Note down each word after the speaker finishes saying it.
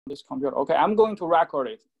this computer. Okay, I'm going to record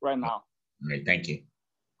it right now. All right, thank you.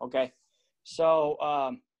 Okay, so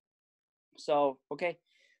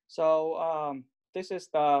this is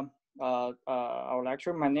the our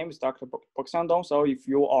lecture. My name is Dr. Boksandong. So if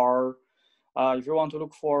you want to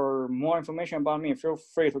look for more information about me, feel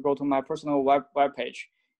free to go to my personal web page.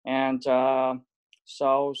 And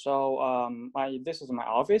this is my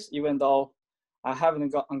office, even though I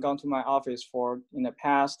haven't gone to my office for in the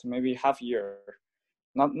past maybe half year,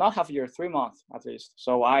 not half year, 3 months at least.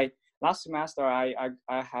 So last semester I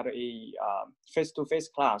had a face-to-face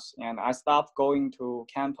class, and I stopped going to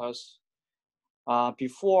campus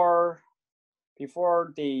before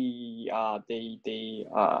the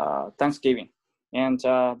Thanksgiving. And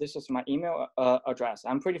this is my email address.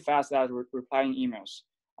 I'm pretty fast at replying emails.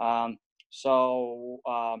 So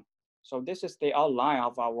this is the outline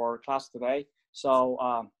of our class today. So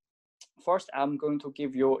first, I'm going to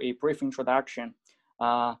give you a brief introduction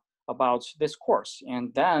about this course,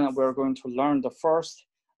 and then we're going to learn the first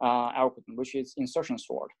algorithm, which is insertion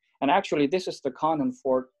sort. And actually, this is the content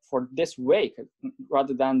for this week,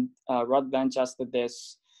 rather than just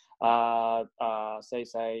this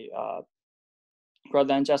rather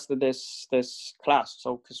than just this class.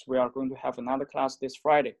 So because we are going to have another class this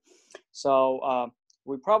Friday, so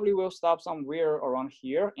we probably will stop somewhere around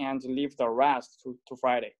here and leave the rest to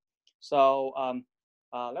Friday. So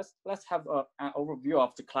let's have an overview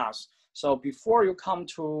of the class. So before you come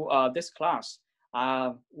to this class,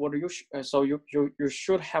 you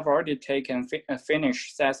should have already taken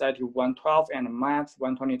finished SAT 112 and Math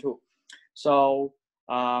 122. So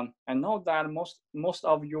I know that most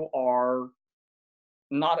of you are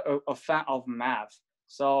not a fan of math.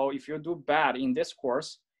 So if you do bad in this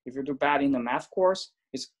course, if you do bad in the math course,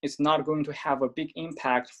 it's not going to have a big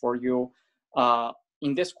impact for you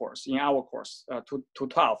in this course, in our course,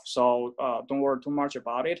 212. So don't worry too much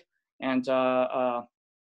about it. And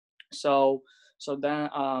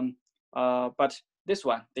but this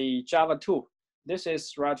one, the Java 2, this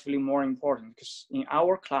is relatively more important, because in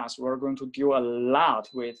our class, we're going to deal a lot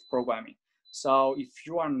with programming. So if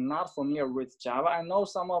you are not familiar with Java, I know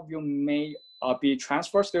some of you may be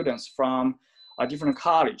transfer students from a different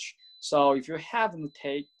college. So if you haven't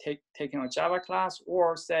taken a Java class,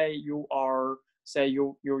 or say you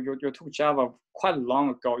took Java quite long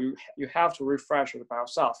ago, you have to refresh it by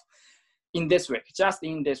yourself in this week, just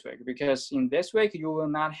in this week, because in this week you will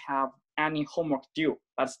not have any homework due.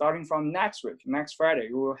 But starting from next week, next Friday,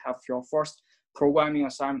 you will have your first programming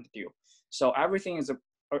assignment due. So everything is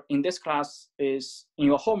in this class is in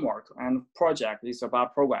your homework, and project is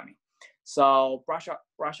about programming. So brush up,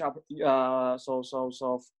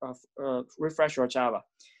 refresh your Java.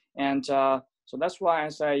 And so that's why I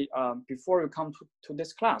say before you come to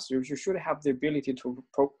this class, you should have the ability to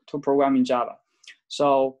program in Java.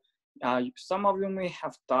 So some of you may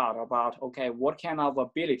have thought about, okay, what kind of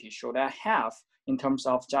ability should I have in terms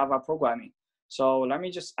of Java programming? So let me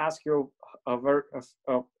just ask you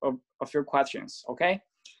a few questions, okay?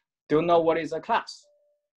 Do you know what is a class?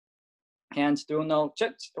 And do you know,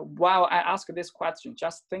 just while I ask this question,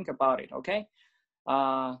 just think about it, okay?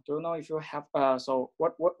 Do you know if you have, so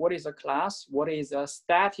what is a class? What is a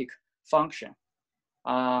static function?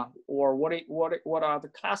 Or what are the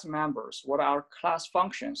class members? What are class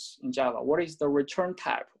functions in Java? What is the return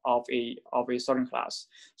type of a certain class?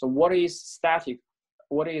 So what is static?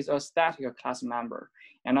 What is a static class member?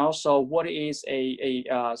 And also, what is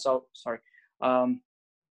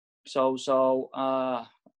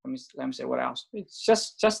let me say what else. It's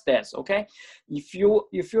just this, okay? If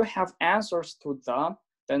you have answers to them,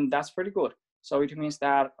 then that's pretty good. So it means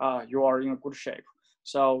that you are in good shape.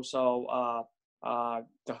 So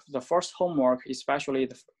the first homework, especially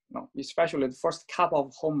the first couple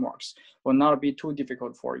of homeworks, will not be too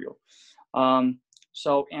difficult for you.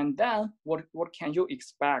 So, and then what can you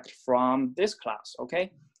expect from this class,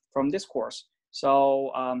 okay? From this course.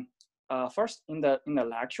 So first, in the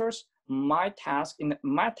lectures, my task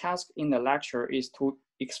in the lecture is to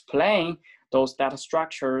explain those data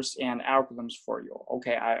structures and algorithms for you.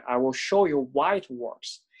 Okay, I will show you why it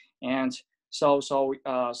works, and so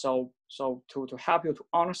to help you to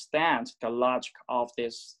understand the logic of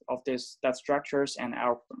this data structures and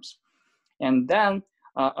algorithms. And then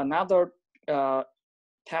another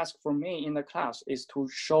task for me in the class is to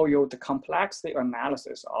show you the complexity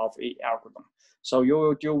analysis of an algorithm. So you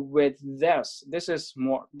will deal with this. This is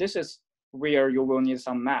where you will need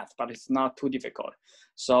some math, but it's not too difficult.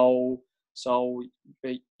 So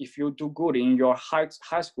if you do good in your high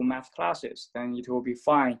school math classes, then it will be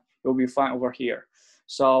fine. You'll be fine over here.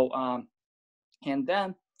 So and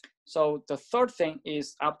then, so the third thing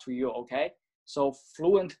is up to you, okay? so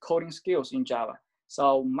fluent coding skills in Java.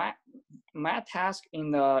 So my task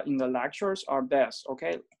in the lectures are this,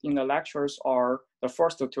 okay? In the lectures are the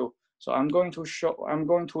first two. So I'm going to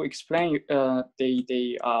explain the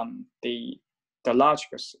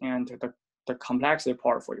logics and the complexity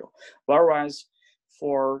part for you. Whereas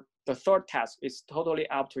for the third task, it's totally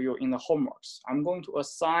up to you in the homeworks. I'm going to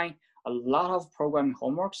assign a lot of programming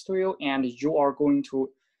homeworks to you, and you are going to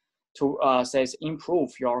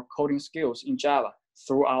improve your coding skills in Java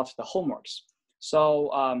throughout the homeworks. So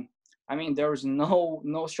I mean, there is no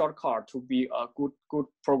shortcut to be a good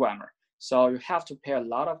programmer. So you have to pay a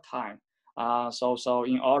lot of time. So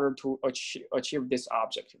in order to achieve this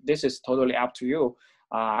object, this is totally up to you.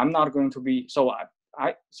 I'm not going to be so.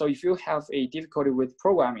 So if you have a difficulty with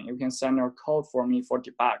programming, you can send your code for me for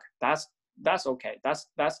debug. That's okay. That's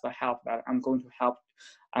the help that I'm going to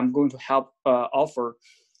help offer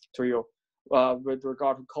to you with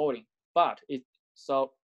regard to coding. But it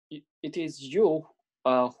is you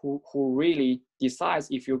who really decides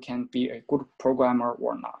if you can be a good programmer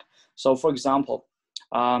or not. So for example,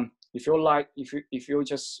 if you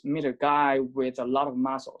just meet a guy with a lot of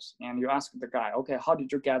muscles and you ask the guy, okay, how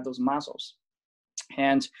did you get those muscles?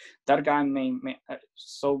 And that guy may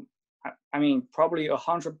so I mean probably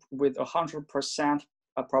 100%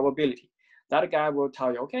 probability, that guy will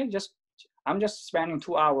tell you, okay, I'm just spending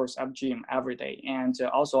 2 hours at gym every day, and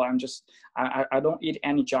also I don't eat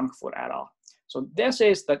any junk food at all. So this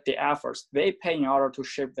is the efforts they pay in order to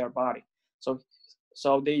shape their body. So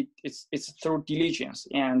it's through diligence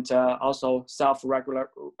and also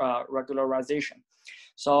regularization.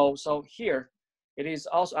 So here it is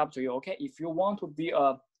also up to you. Okay, if you want to be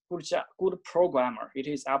a good programmer, it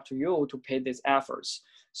is up to you to pay these efforts.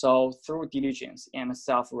 So through diligence and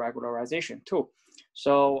self-regularization too.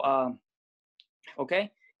 So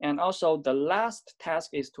okay, and also the last task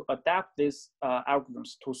is to adapt these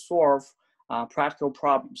algorithms to solve practical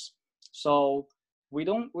problems. So we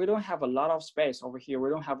don't have a lot of space over here. We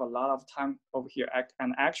don't have a lot of time over here.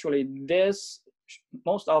 And actually,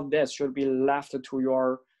 most of this should be left to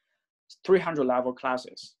your 300 level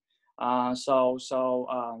classes. So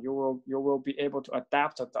you will be able to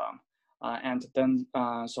adapt them and then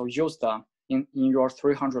so use them in your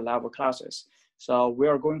 300 level classes. So we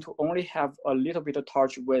are going to only have a little bit of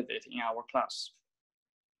touch with it in our class.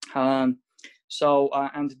 And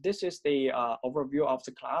this is the overview of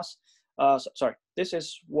the class. Sorry, this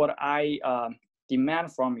is what I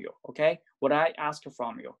demand from you, okay? What I ask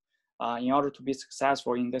from you in order to be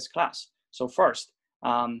successful in this class. So first,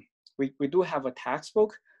 we do have a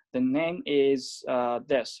textbook. The name is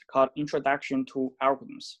this, called Introduction to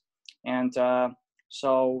Algorithms. And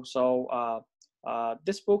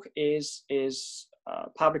this book is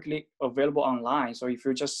publicly available online. So if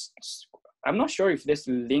you just, I'm not sure if this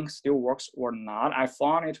link still works or not. I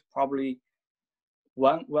found it probably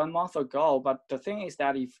one month ago. But the thing is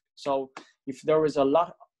that if there is a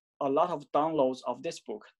lot of downloads of this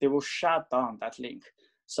book, they will shut down that link.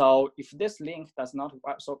 So if this link does not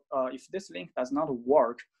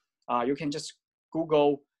work, you can just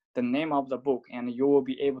Google the name of the book, and you will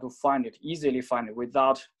be able to easily find it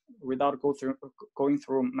without going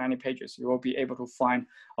through many pages. You will be able to find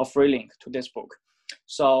a free link to this book.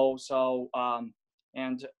 So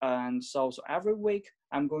every week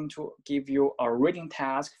I'm going to give you a reading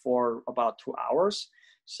task for about 2 hours.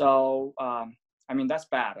 So I mean, that's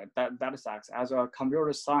bad. That sucks. As a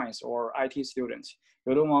computer science or IT student,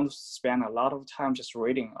 you don't want to spend a lot of time just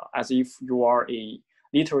reading as if you are a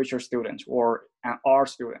literature student or an art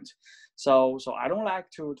student. So I don't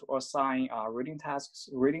like to assign reading tasks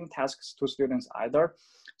to students either.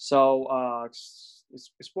 So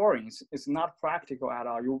it's boring. It's not practical at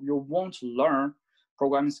all. You won't learn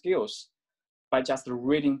programming skills by just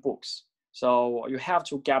reading books. So you have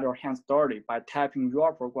to get your hands dirty by typing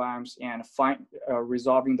your programs and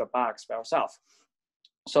resolving the bugs by yourself.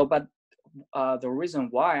 So, but the reason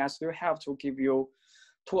why I still have to give you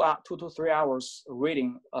 2 to 3 hours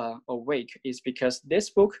reading a week is because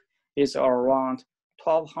this book is around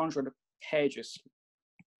 1,200 pages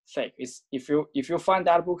thick. If you find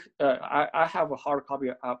that book, I have a hard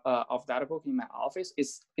copy of that book in my office.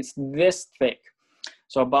 It's this thick,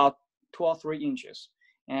 so about 2 or 3 inches,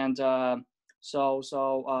 and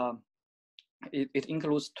it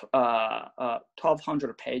includes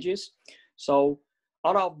 1,200 pages. So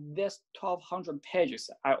out of this 1,200 pages,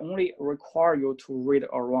 I only require you to read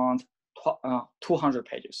around 200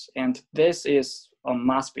 pages, and this is a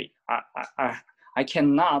must be. I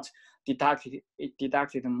cannot deduct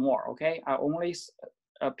it more. Okay, I only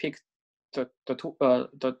pick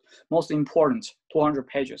the most important 200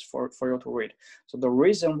 pages for you to read. So the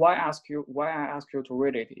reason why I ask you to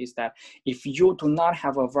read it is that if you do not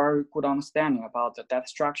have a very good understanding about the data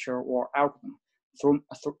structure or algorithm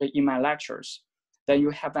in my lectures, then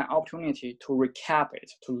you have an opportunity to recap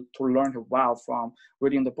it, to learn it well from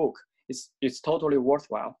reading the book. It's totally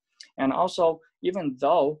worthwhile. And also, even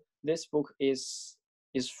though this book is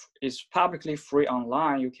publicly free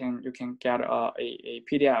online, you can get a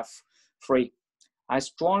PDF free. I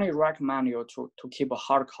strongly recommend you to keep a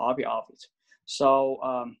hard copy of it. So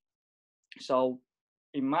so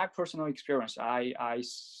in my personal experience,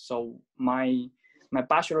 so my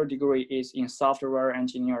bachelor degree is in software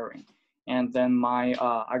engineering, and then I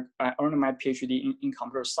earned my PhD in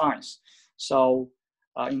computer science. So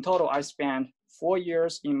in total, I spent 4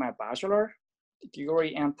 years in my bachelor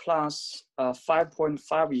degree and plus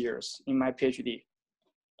 5.5 years in my PhD.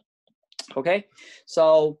 Okay,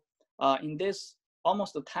 so in this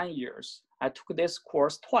almost 10 years, I took this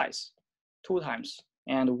course twice, 2 times,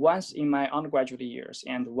 and once in my undergraduate years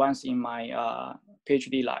and once in my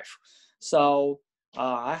PhD life. So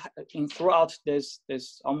throughout this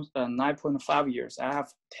almost 9.5 years, I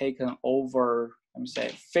have taken over, let me say,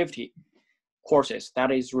 50 courses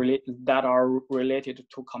that are related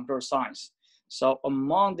to computer science. So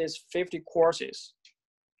among these 50 courses,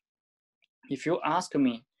 if you ask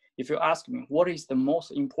me what is the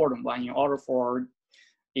most important one in order for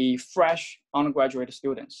a fresh undergraduate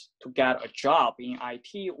students to get a job in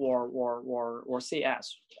IT or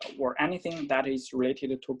CS or anything that is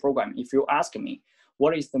related to programming, if you ask me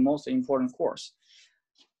what is the most important course,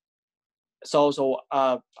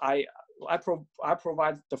 I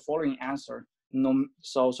provide the following answer. No,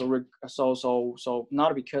 so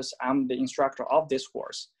not because I'm the instructor of this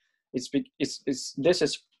course. This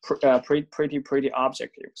is pretty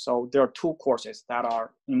objective. So there are 2 courses that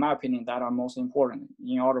are, in my opinion, that are most important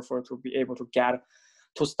in order for you to be able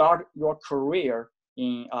to start your career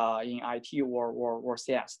in IT or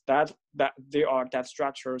CS. That they are data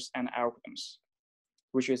structures and algorithms,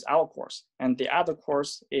 which is our course, and the other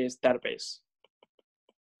course is database.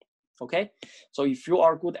 Okay, so if you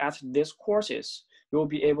are good at these courses, you will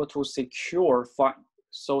be able to secure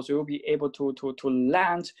so you'll be able to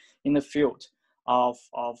land in the field of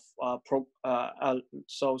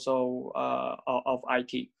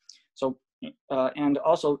IT. So and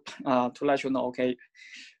also to let you know, okay,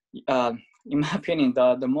 in my opinion,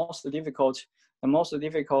 the most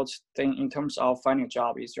difficult thing in terms of finding a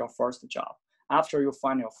job is your first job. After you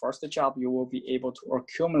find your first job, you will be able to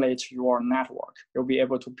accumulate your network. You'll be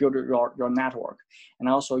able to build your network. And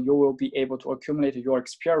also you will be able to accumulate your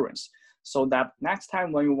experience so that next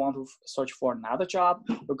time when you want to search for another job,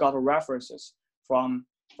 you got references from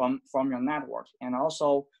your network. And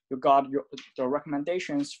also you got the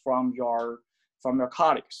recommendations from your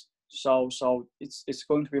colleagues. So it's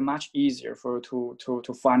going to be much easier for you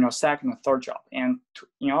to find your second and third job. And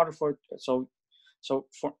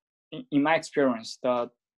in my experience, the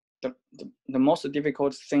most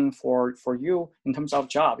difficult thing for you in terms of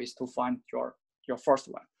job is to find your first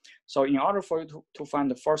one. So in order for you to find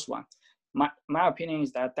the first one, my opinion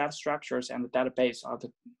is that data structures and the database are the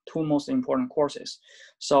 2 most important courses.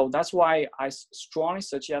 So that's why I strongly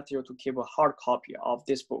suggest you to keep a hard copy of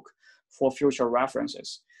this book for future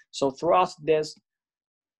references. So throughout this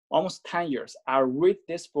almost 10 years, I read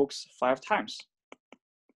these books 5 times.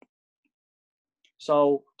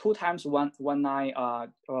 So 2 times when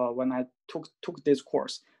I took this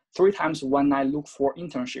course, 3 times when I look for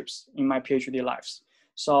internships in my PhD lives.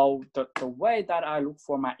 So the way that I look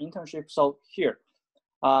for my internship. So here,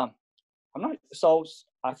 I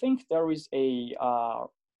think there is a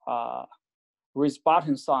raise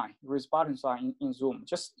button sign in Zoom.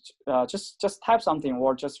 Just type something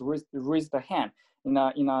or just raise the hand in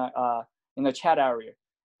a chat area.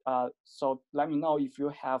 So let me know if you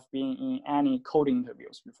have been in any coding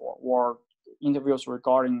interviews before or interviews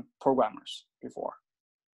regarding programmers before.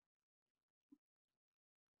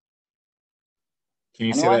 Can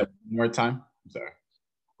you say that one more time? I'm sorry.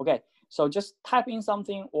 Okay, so just type in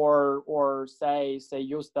something or say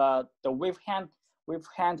use the wave hand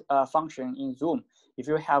function in Zoom if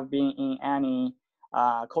you have been in any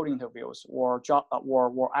coding interviews or job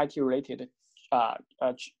or IT related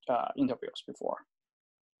interviews before.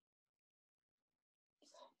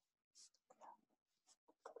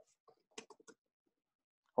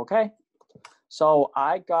 Okay, so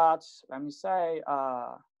I got, let me say,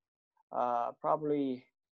 probably,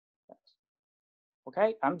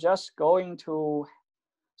 okay, I'm just going to,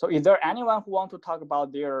 so is there anyone who wants to talk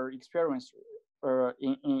about their experience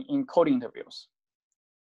in coding interviews?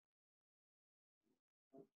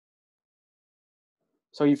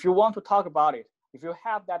 So if you want to talk about it, if you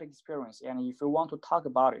have that experience and if you want to talk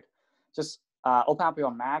about it, just open up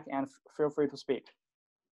your Mac and feel free to speak.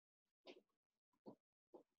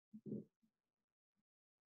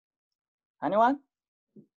 Anyone?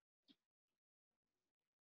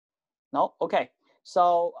 No? Okay.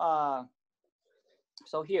 So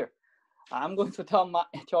so here, I'm going to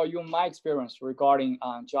tell you my experience regarding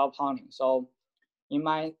job hunting. So in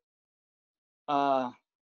my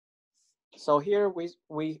so here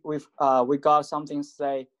we got something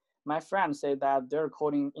say. My friend said that their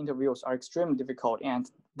coding interviews are extremely difficult, and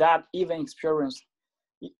that even experienced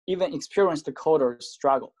coders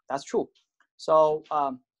struggle. That's true. So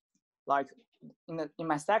like in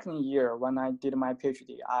my second year when I did my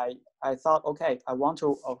PhD, I thought, okay, I want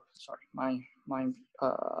to. Oh, sorry, my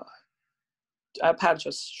iPad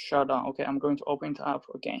just shut down. Okay, I'm going to open it up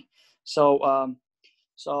again. So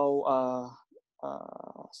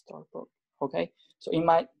start book. Okay, so in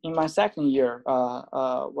my second year,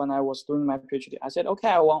 when I was doing my PhD, I said, okay,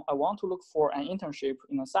 I want to look for an internship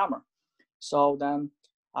in the summer. So then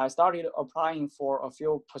I started applying for a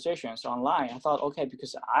few positions online. I thought, okay,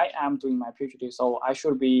 because I am doing my PhD, so it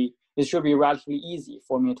should be relatively easy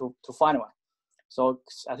for me to find one. So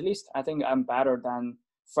at least I think I'm better than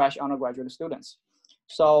fresh undergraduate students.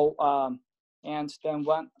 So and then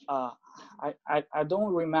when I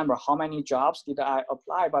don't remember how many jobs did I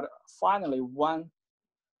apply, but finally one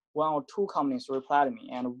or two companies replied to me,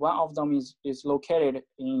 and one of them is located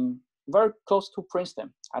in very close to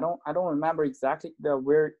Princeton. I don't remember exactly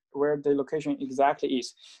where the location exactly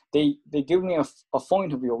is. They give me a phone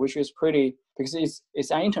interview, which is pretty, because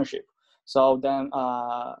it's an internship. So then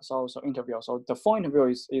so interview. So the phone interview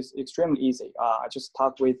is extremely easy. I just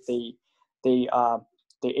talked with the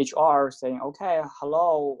HR saying, okay,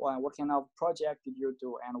 hello, what kind of project did you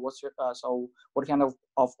do, and what's your so what kind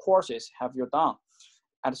of courses have you done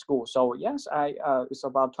at school? So yes, it's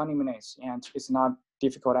about 20 minutes and it's not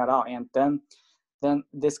difficult at all. And then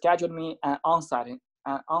they scheduled me an on-site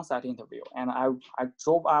interview, and I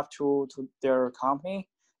drove up to their company.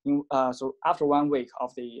 So after 1 week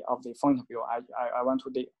of the phone interview, I went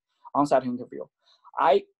to the on-site interview.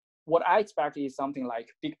 What I expect is something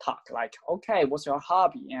like big talk, like, okay, what's your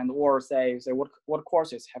hobby, and or say what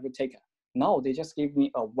courses have you taken? No, they just give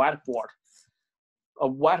me a whiteboard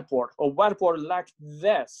like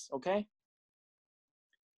this, okay?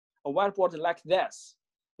 A whiteboard like this.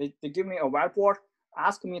 They give me a whiteboard,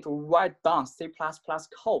 ask me to write down C++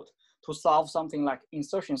 code to solve something like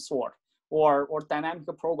insertion sort or dynamic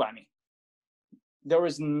programming. There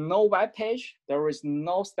is no web page, there is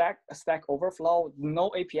no Stack Overflow,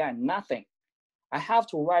 no API, nothing. I have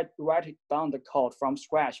to write it down the code from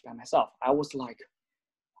scratch by myself. I was like,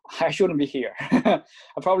 I shouldn't be here. I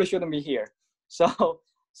probably shouldn't be here. So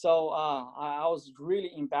I was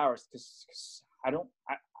really embarrassed because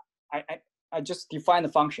I just define the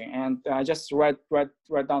function, and I just write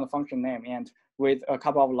down the function name, and with a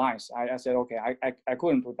couple of lines, I said, okay, I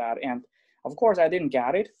couldn't do that, and of course I didn't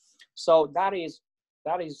get it. So that is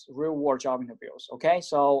real world job interviews. Okay,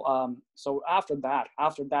 so so after that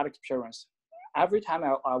experience, every time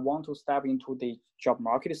I want to step into the job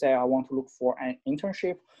market, say I want to look for an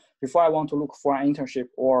internship, before I want to look for an internship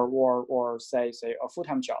or say a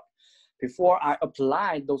full-time job, before I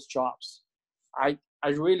apply those jobs, I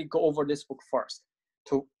really go over this book first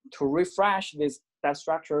to refresh these data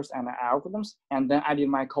structures and algorithms, and then I did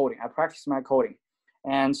my coding. I practiced my coding,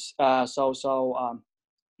 and so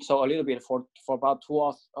a little bit for about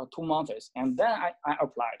 2 months, and then I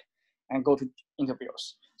applied and go to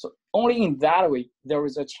interviews. So only in that way there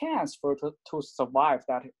is a chance for to survive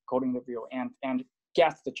that coding interview and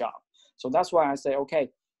get the job. So that's why I say, okay,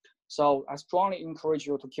 so I strongly encourage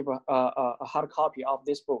you to keep a hard copy of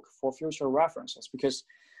this book for future references, because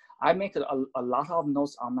I make a lot of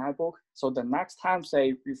notes on my book. So the next time,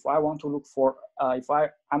 say, if I want to look for, if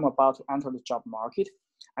I'm about to enter the job market,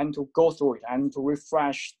 I need to go through it. I need to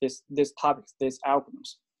refresh these topics, these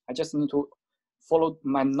algorithms. I just need to follow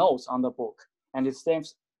my notes on the book, and it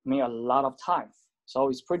saves me a lot of time. So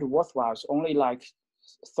it's pretty worthwhile. It's only like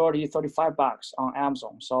 $35 on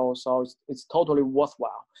Amazon. So it's totally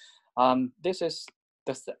worthwhile. This is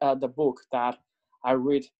the book that I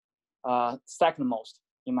read second most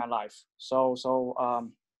in my life.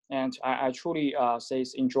 And I truly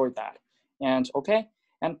enjoyed that. And okay,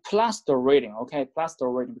 and plus the reading,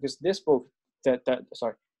 because this book,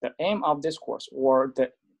 the aim of this course, or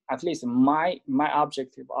at least my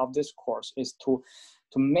objective of this course, is to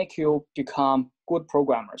make you become good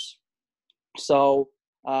programmers. So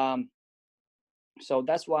so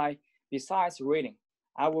that's why, besides reading,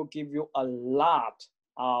 I will give you a lot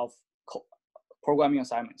of programming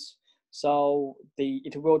assignments. So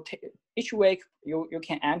it will take each week you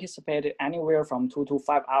can anticipate anywhere from 2 to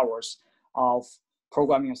 5 hours of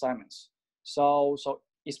programming assignments. So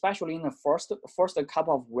especially in the first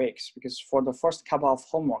couple of weeks, because for the first couple of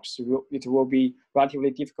homeworks it will be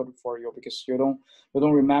relatively difficult for you because you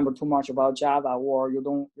don't remember too much about Java, or you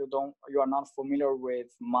are not familiar with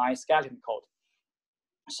my skeleton code.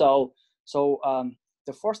 So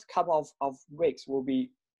the first couple of weeks will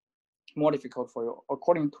be more difficult for you.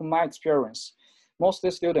 According to my experience, most of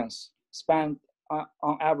the students spend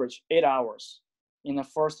on average 8 hours in the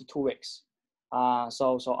first 2 weeks.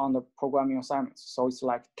 So on the programming assignments. So it's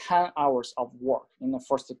like 10 hours of work in the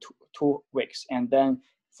first two weeks. And then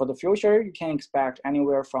for the future, you can expect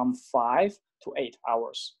anywhere from 5 to 8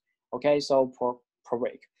 hours. Okay, so per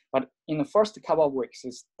week. But in the first couple of weeks,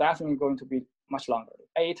 it's definitely going to be much longer,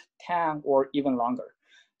 8, 10, or even longer.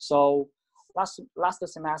 So last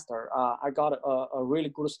semester, I got a really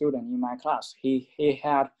good student in my class. He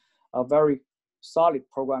had a very solid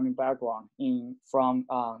programming background from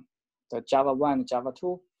the Java 1, Java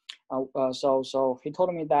 2. So he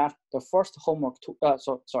told me that the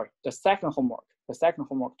second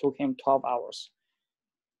homework took him 12 hours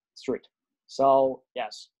straight. So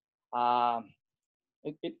yes,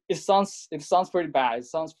 it sounds pretty bad. It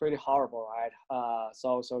sounds pretty horrible, right?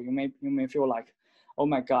 So you may feel like, oh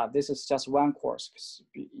my God, this is just one course.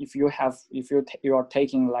 If you are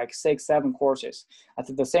taking like 6, 7 courses at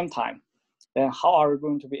the same time, then how are you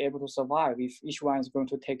going to be able to survive if each one is going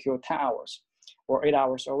to take you 10 hours or 8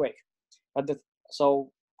 hours a week?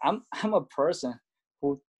 So I'm a person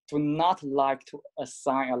who do not like to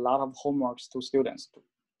assign a lot of homeworks to students.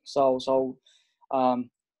 So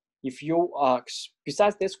if you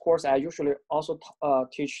besides this course, I usually also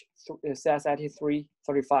teach CSIT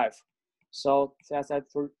 335. So CSIT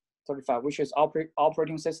 335, which is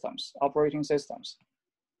operating systems.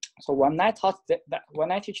 So when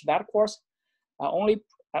I teach that course, I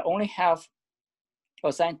only have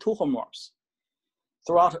assigned 2 homeworks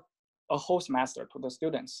throughout a whole semester to the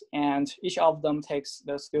students, and each of them takes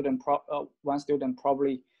the one student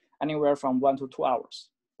probably anywhere from 1 to 2 hours.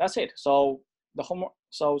 That's it. So the homework.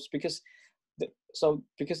 Because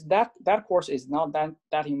that course is not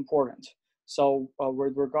that important. So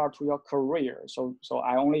with regard to your career, so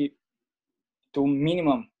I only do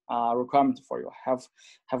minimum requirement for you. Have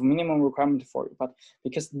minimum requirement for you, but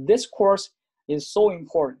because this course is so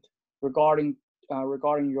important regarding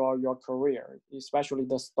your career, especially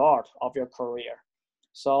the start of your career.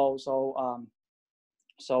 So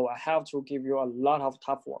I have to give you a lot of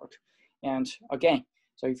tough work. And again,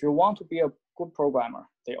 so if you want to be a good programmer,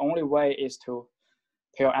 the only way is to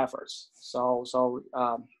pay your efforts. So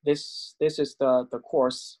this is the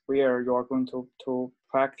course where you're going to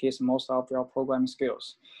practice most of your programming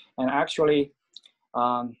skills. And actually,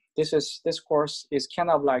 this course is kind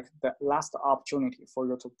of like the last opportunity for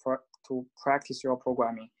you to practice your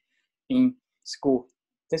programming in school.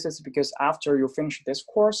 This is because after you finish this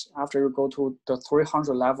course, after you go to the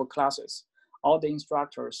 300 level classes, all the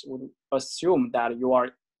instructors would assume that you are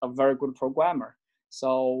a very good programmer.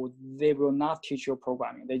 So they will not teach you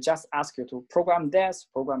programming. They just ask you to program this,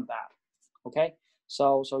 program that. Okay.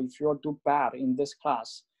 So if you do bad in this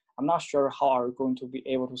class, I'm not sure how are you going to be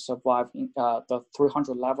able to survive in the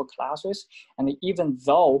 300 level classes. And even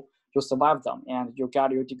though you survive them and you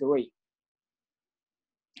got your degree,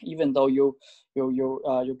 even though you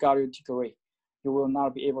got your degree, you will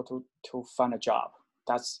not be able to find a job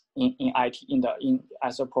that's in IT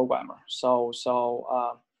as a programmer. So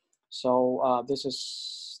this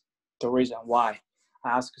is the reason why I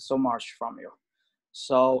ask so much from you.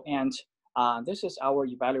 So and this is our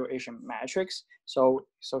evaluation matrix. So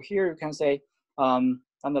here you can say on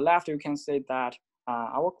the left you can say that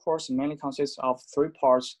our course mainly consists of 3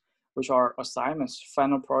 parts, which are assignments,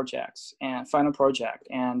 final project, and final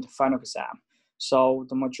exam. So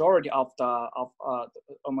the majority of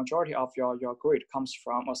your grade comes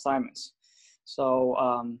from assignments. So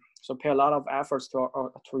pay a lot of efforts to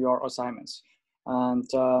your assignments, and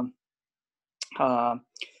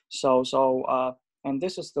and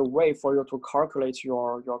this is the way for you to calculate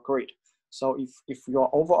your grade. So if your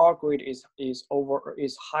overall grade is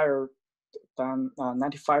higher than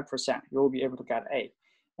 95%, you will be able to get A,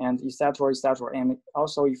 and etc. And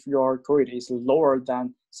also if your grade is lower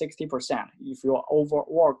than 60%, if your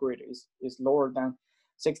overall grade is lower than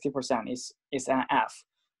 60%, is an F.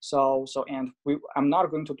 So I'm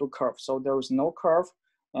not going to do curve. So there is no curve,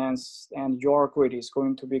 and your grade is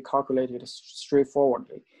going to be calculated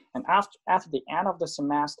straightforwardly. And at the end of the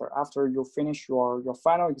semester, after you finish your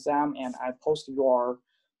final exam and I post your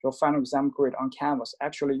your final exam grade on Canvas,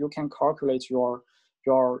 actually you can calculate your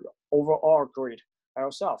overall grade by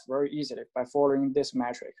yourself very easily by following this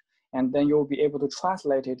metric. And then you'll be able to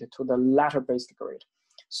translate it to the letter-based grade.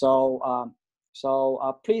 So,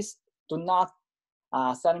 please do not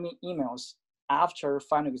send me emails after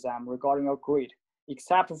final exam regarding your grade,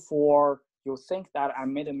 except for you think that I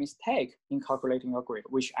made a mistake in calculating your grade,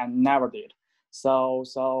 which I never did. So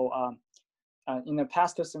in the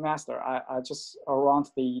past semester, I just around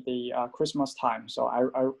the Christmas time, so I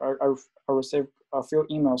received a few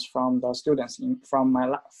emails from the students from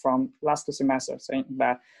last semester saying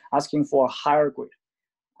that asking for a higher grade.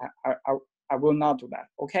 I will not do that.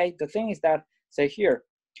 Okay, the thing is that say here,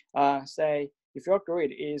 say if your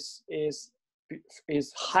grade is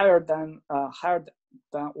higher than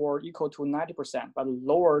or equal to 90%, but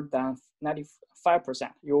lower than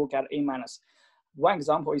 95%, you will get A minus. One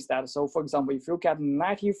example is that, so for example, if you get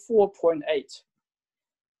 94.8,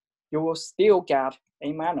 you will still get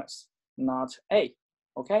A minus, not A.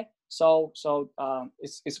 Okay, so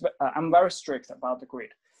I'm very strict about the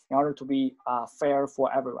grade in order to be fair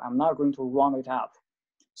for everyone. I'm not going to round it up.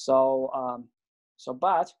 So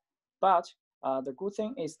but the good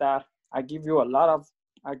thing is that I give you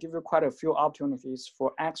quite a few opportunities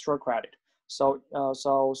for extra credit. So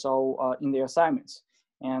in the assignments,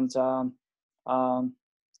 and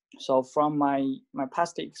so from my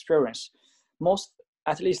past experience,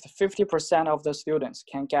 at least 50% of the students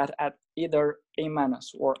can get at either A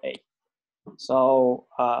minus or A. So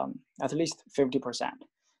at least 50%.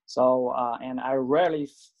 So and I rarely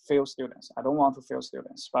fail students. I don't want to fail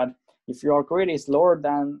students, but if your grade is lower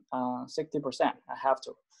than 60%, I have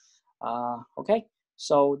to. Okay,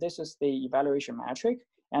 so this is the evaluation metric,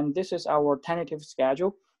 and this is our tentative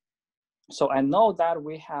schedule. So I know that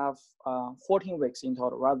we have 14 weeks in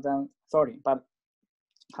total rather than 30, but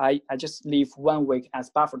I just leave 1 week as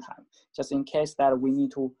buffer time, just in case that we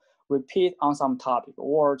need to repeat on some topic,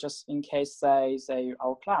 or just in case say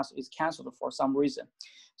our class is canceled for some reason.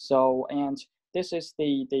 So, and this is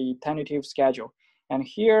the tentative schedule. And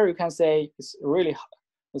here you can say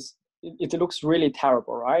it looks really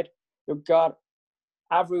terrible, right? You got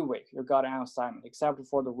every week you got an assignment except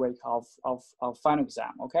for the week of final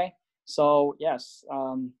exam. Okay, so yes,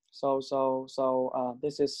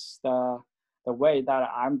 this is the way that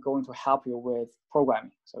I'm going to help you with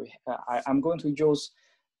programming. So I'm going to use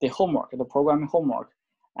the programming homework,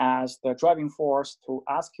 as the driving force to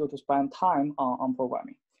ask you to spend time on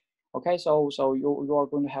programming. Okay, so you are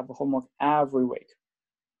going to have a homework every week.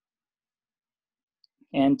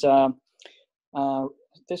 And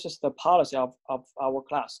this is the policy of our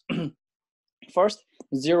class. First,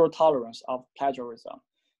 zero tolerance of plagiarism.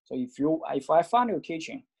 So if I find you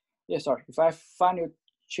teaching, if I find you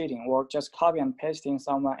cheating or just copy and pasting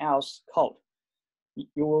someone else's code,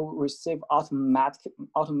 you will receive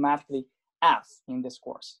automatically F in this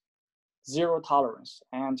course. Zero tolerance.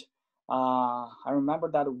 And I remember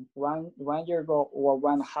that one year ago or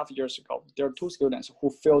 1.5 years ago, there are 2 students who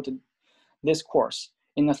failed this course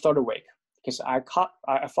in the 3rd week, because I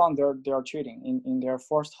found they are cheating in their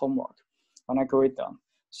first homework when I grade them.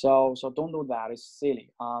 So don't do that. It's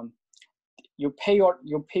silly. You pay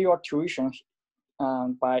your tuition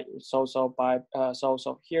so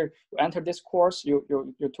here you enter this course, you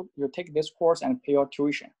take this course and pay your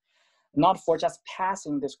tuition, not for just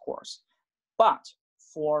passing this course, but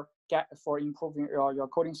for improving your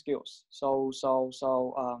coding skills. So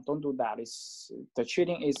don't do that. The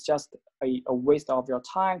cheating is just a waste of your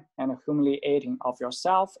time and humiliating of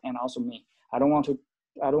yourself and also me. I don't want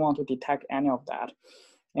to detect any of that.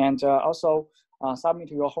 And also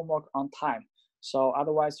submit your homework on time. So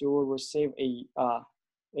otherwise you will receive a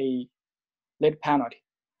late penalty.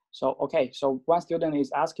 So okay, so one student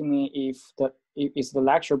is asking me is the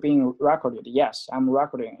lecture being recorded? Yes, I'm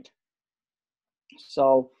recording it.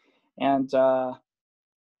 So, and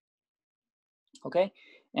okay,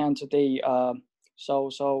 and so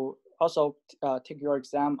also take your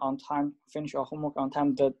exam on time, finish your homework on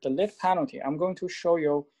time. The late penalty, I'm going to show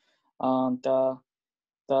you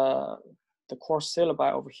the course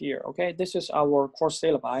syllabi over here. Okay, this is our course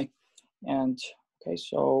syllabi, and okay,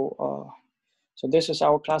 so this is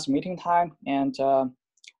our class meeting time, and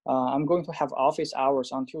I'm going to have office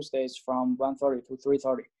hours on Tuesdays from 1:30 to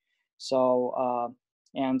 3:30. So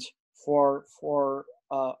and for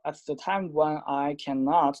at the time when I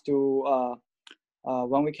cannot do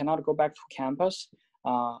when we cannot go back to campus,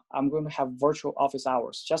 I'm going to have virtual office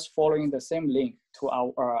hours, just following the same link to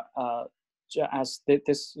our as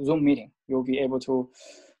this Zoom meeting. You'll be able to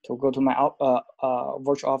go to my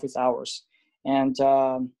virtual office hours. And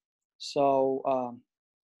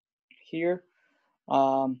here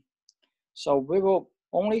So we will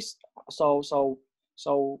only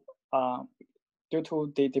due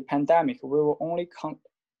to the pandemic, we will only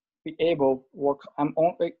be able work. I'm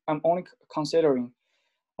only considering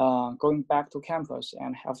going back to campus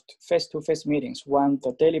and have face-to-face meetings when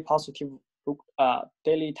the daily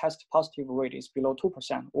test positive rate is below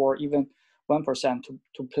 2% or even 1%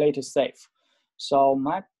 to play it safe. So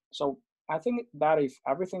I think that if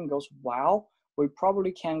everything goes well, we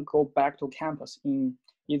probably can go back to campus in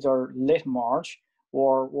either late March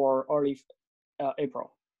or early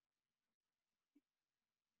April.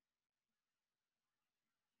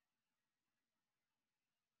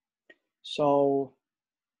 So,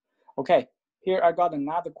 okay, here I got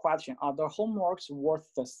another question. Are the homeworks worth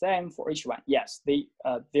the same for each one? Yes,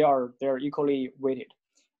 they're equally weighted.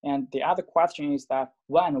 And the other question is that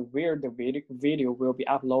when and where the video will be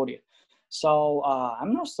uploaded. So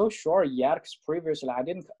I'm not so sure yet, because previously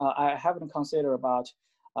I haven't considered about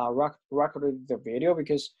recording the video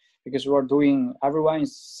because everyone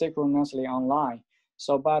is synchronously online.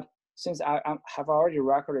 So, but since I have already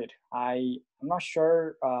recorded, I'm not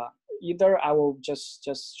sure. Either I will just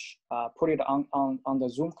put it on the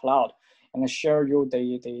Zoom cloud and share you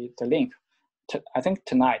the link. I think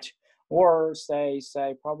tonight, or say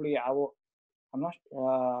probably I will. I'm not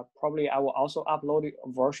probably I will also upload a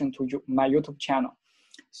version to my YouTube channel.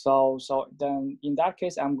 So then in that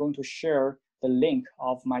case, I'm going to share the link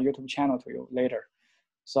of my YouTube channel to you later.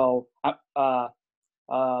 So I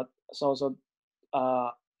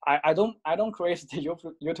don't create the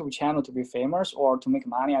YouTube channel to be famous or to make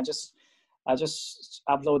money. I just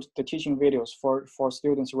upload the teaching videos for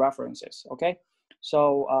students' references. Okay,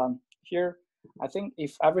 so here I think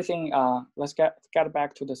if everything let's get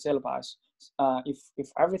back to the syllabus. If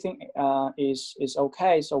everything is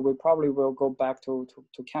okay, so we probably will go back to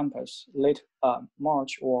campus late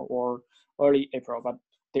March or early April, but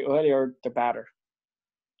the earlier the better.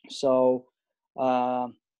 So let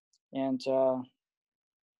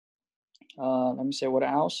me say what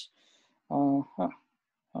else.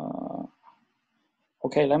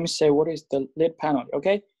 Okay, let me say what is the late penalty.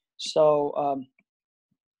 Okay, so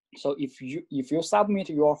so if you submit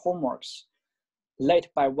your homeworks late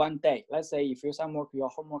by 1 day, let's say if you submit your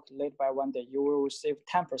homework late by 1 day, you will receive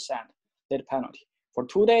 10% late penalty. For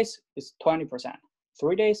 2 days, it's 20%.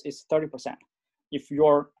 3 days is 30%. If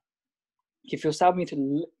you submit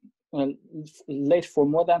late for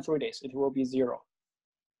more than 3 days, it will be 0.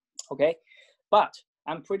 Okay, but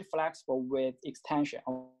I'm pretty flexible with extension.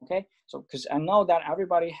 Okay, so because I know that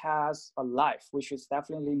everybody has a life, which is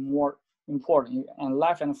definitely more important, and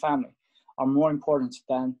life and family are more important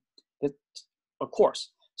than a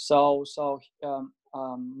course. So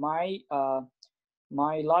my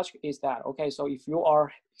logic is that, okay, so if you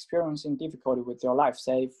are experiencing difficulty with your life,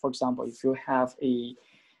 say for example, if you have a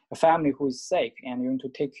family who is sick and you need to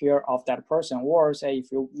take care of that person, or say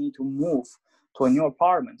if you need to move to a new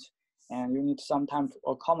apartment and you need some time to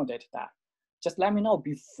accommodate that, just let me know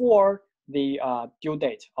before the due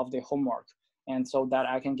date of the homework, and so that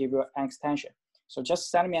I can give you an extension. So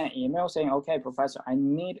just send me an email saying, okay, professor, I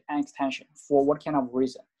need an extension for what kind of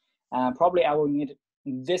reason. Probably I will need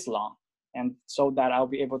this long, and so that I'll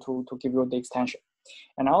be able to give you the extension.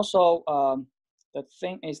 And also the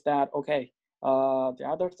thing is that, okay, the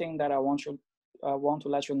other thing that I want to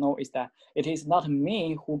let you know is that it is not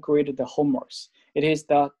me who graded the homeworks. It is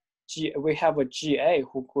we have a GA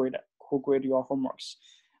who grade your homeworks.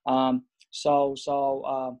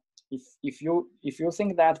 If you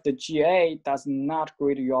think that the GA does not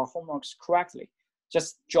grade your homeworks correctly,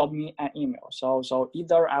 just drop me an email. So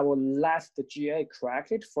either I will let the GA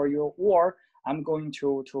correct it for you, or I'm going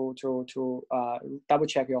to double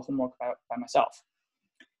check your homework by myself.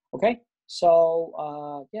 Okay.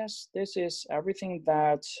 So yes, this is everything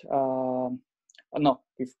that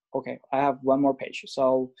okay, I have one more page.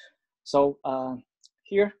 So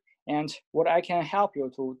here, and what I can help you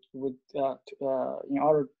in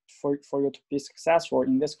order for you to be successful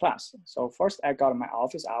in this class. So first, I got my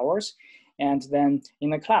office hours, and then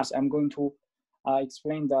in the class, I'm going to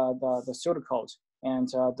explain the pseudocode and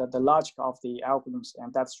the logic of the algorithms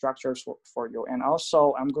and that structures for you. And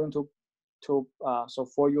also, I'm going to so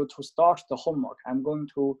for you to start the homework, I'm going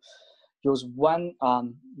to use one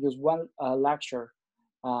lecture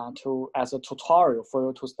as a tutorial for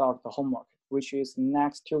you to start the homework, which is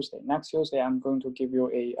next Tuesday. Next Tuesday, I'm going to give you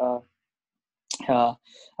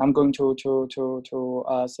I'm going to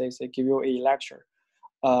give you a lecture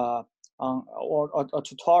or a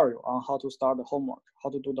tutorial on how to start the homework, how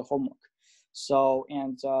to do the homework. So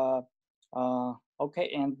okay,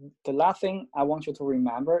 and the last thing I want you to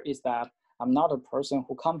remember is that I'm not a person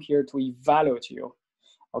who come here to evaluate you.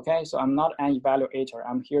 Okay, so I'm not an evaluator.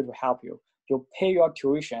 I'm here to help you. You pay your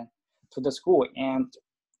tuition to the school, and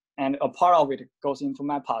a part of it goes into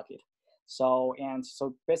my pocket. So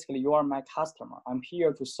basically, you are my customer. I'm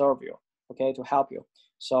here to serve you. Okay, to help you.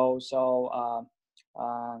 So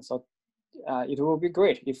it will be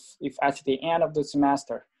great if at the end of the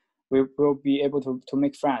semester we will be able to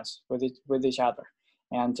make friends with each other.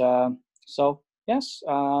 And so yes,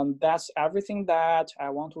 that's everything that I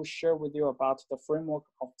want to share with you about the framework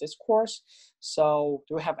of this course. So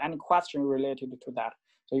do you have any question related to that?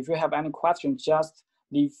 So if you have any question, just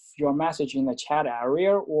leave your message in the chat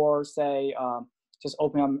area, or say just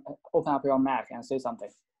open up your mic and say something,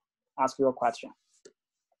 ask your question.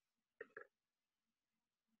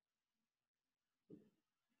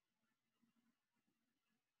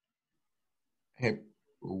 Hey.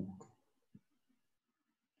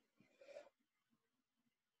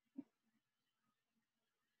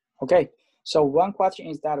 Okay, so one question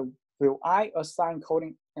is that, will I assign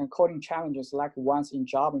coding challenges like ones in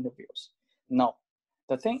job interviews? No.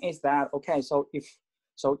 The thing is that, okay, so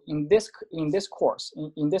in this course,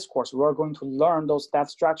 we're going to learn those data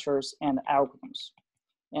structures and algorithms.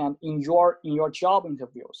 And in your job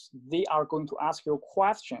interviews, they are going to ask you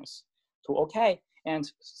questions to, okay,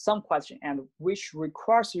 and some question, and which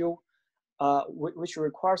requires you a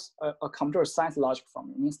computer science logic from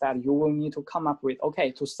you. It means that you will need to come up with,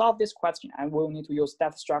 okay, to solve this question, I will need to use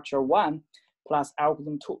data structure 1 plus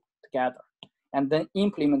algorithm 2 together, and then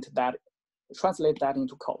implement that, translate that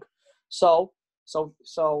into code. So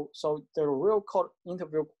the real code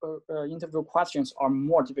interview questions are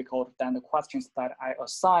more difficult than the questions that I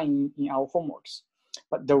assign in our homeworks.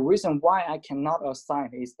 But the reason why I cannot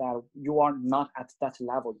assign is that you are not at that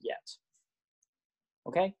level yet.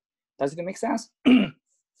 Okay, does it make sense?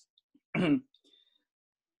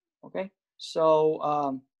 Okay,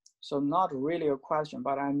 so not really a question,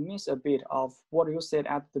 but I missed a bit of what you said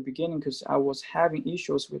at the beginning because I was having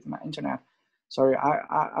issues with my internet. Sorry,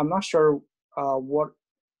 I'm not sure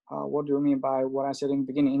what do you mean by what I said in the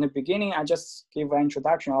beginning. In the beginning, I just gave an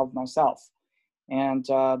introduction of myself, and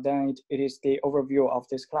then it is the overview of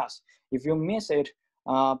this class. If you miss it,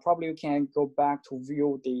 probably you can go back to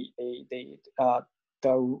view the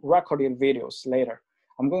recorded videos later.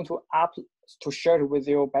 I'm going to share it with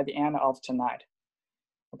you by the end of tonight.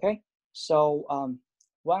 Okay, so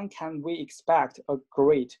when can we expect a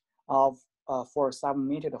grade of for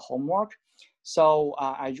submitted homework? So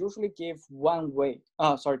I usually give 2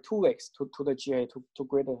 weeks to the GA to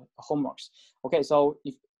grade the homeworks. Okay, so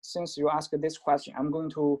since you asked this question, I'm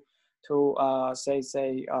going to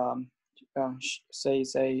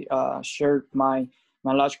share my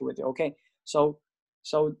logic with you. Okay,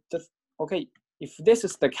 okay, if this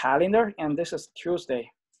is the calendar and this is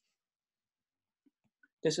Tuesday,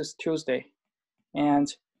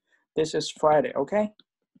 and this is Friday. Okay,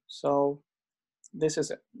 so this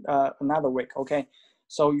is another week. Okay,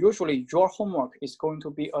 so usually your homework is going to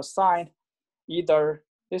be assigned, either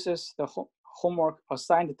this is the homework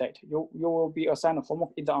assigned date. You will be assigned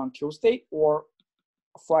homework either on Tuesday or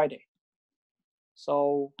Friday.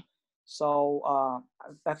 So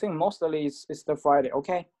I think mostly it's the Friday.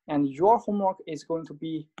 Okay, and your homework is going to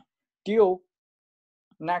be due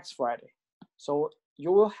next Friday. So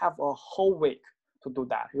you will have a whole week to do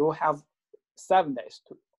that. You will have 7 days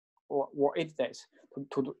or 8 days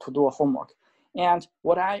to do a homework. And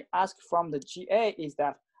what I ask from the GA is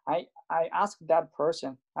that I ask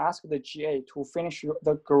the GA to finish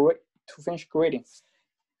grading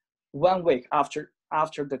 1 week after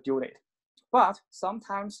the due date. But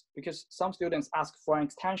sometimes, because some students ask for an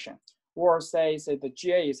extension, or say the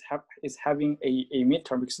GA is having a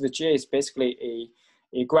midterm, because the GA is basically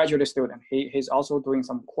a graduate student. He's also doing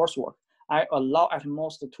some coursework. I allow at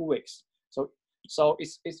most 2 weeks. So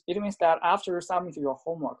it means that after submitting your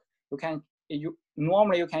homework,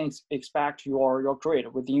 normally you can expect your grade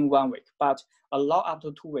within 1 week, but allow up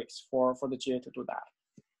to 2 weeks for the GA to do that.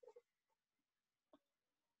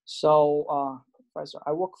 So Professor,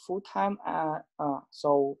 I work full-time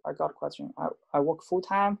so I got a question. I work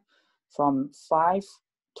full-time from 5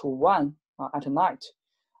 to 1 at night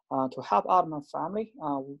to help out my family.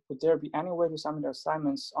 Would there be any way to submit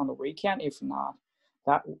assignments on the weekend? If not,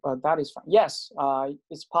 that is fine. Yes,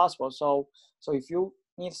 it's possible. So if you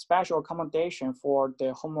need special accommodation for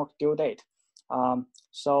the homework due date,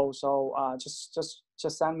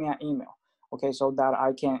 just send me an email. Okay, so that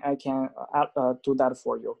I can do that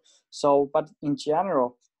for you. So, but in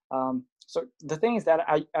general, so the thing is that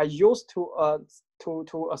I used to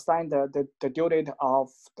assign the due date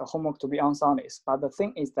of the homework to be on Sundays. But the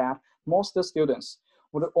thing is that most of the students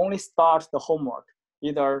would only start the homework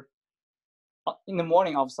either in the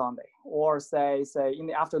morning of Sunday or say in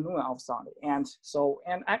the afternoon of Sunday. And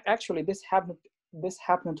actually this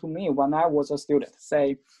happened to me when I was a student.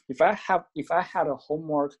 Say if I had a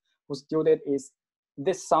homework whose due date is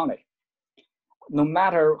this Sunday, no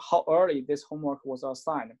matter how early this homework was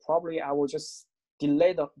assigned, probably I will just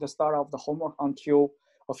delay the start of the homework until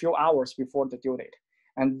a few hours before the due date.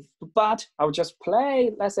 But I'll just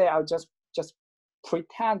play, let's say I'll just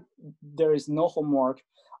pretend there is no homework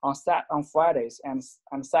on Fridays and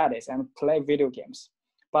Saturdays and play video games.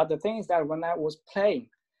 But the thing is that when I was playing,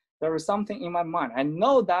 there was something in my mind. I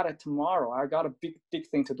know that tomorrow I got a big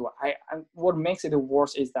thing to do. What makes it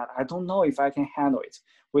worse is that I don't know if I can handle it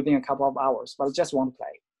within a couple of hours, but I just want to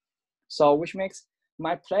play. So which makes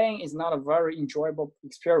my playing is not a very enjoyable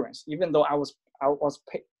experience, even though I was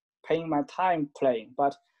paying my time playing,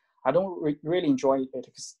 but I don't really enjoy it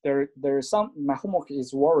because there is my homework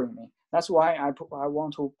is worrying me. That's why I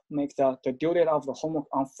want to make the due date of the homework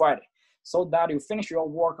on Friday, so that you finish your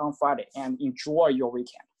work on Friday and enjoy your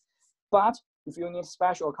weekend. But if you need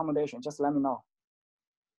special accommodation, just let me know.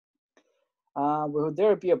 Will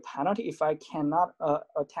there be a penalty if I cannot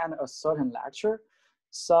attend a certain lecture?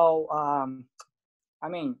 So I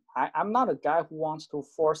mean, I'm not a guy who wants to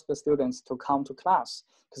force the students to come to class,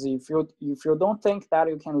 because if you don't think that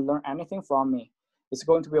you can learn anything from me, it's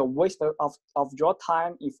going to be a waste of your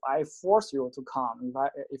time if I force you to come,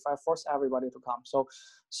 if I force everybody to come. So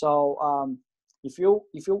if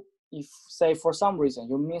say for some reason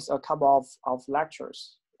you miss a couple of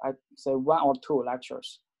lectures, I say 1 or 2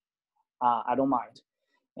 lectures, I don't mind.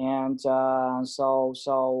 And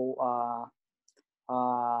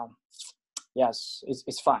yes,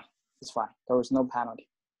 it's fine. It's fine. There is no penalty,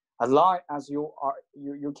 as long as you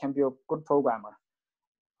can be a good programmer.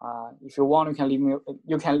 If you want, you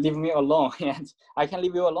can leave me alone, and I can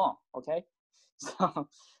leave you alone. Okay. So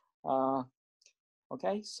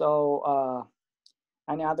okay. So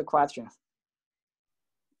any other questions?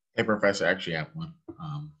 Hey, Professor, I actually have one.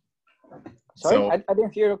 Sorry, so I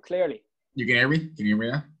didn't hear you clearly. You can hear me? Can you hear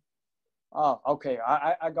me now? Oh, okay.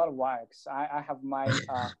 I got a wire. I have my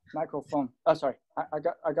microphone. Oh, sorry. I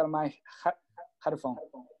got my headphone.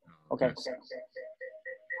 Okay.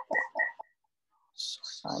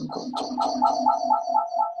 I'm going to.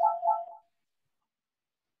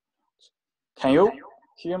 Can you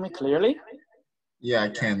hear me clearly? Yeah, I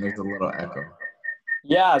can. There's a little echo.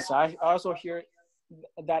 Yes, I also hear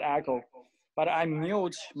that echo, but I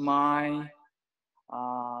mute my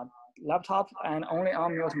laptop and only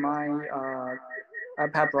unmute my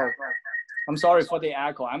iPad Pro. I'm sorry for the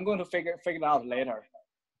echo. I'm going to figure it out later.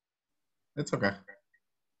 It's okay.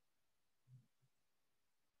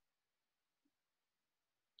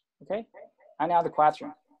 Okay. Any other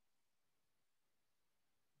question?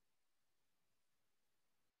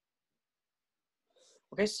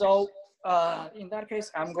 Okay, so in that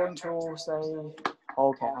case, I'm going to say,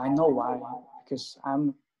 okay, I know why, because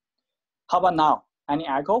how about now? Any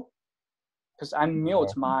echo? Because I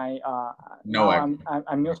mute my,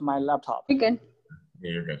 I mute my laptop. You're good.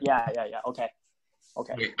 Yeah, you're good. Yeah, okay.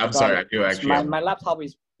 Wait, I'm sorry, I do actually. My laptop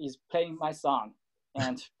is playing my song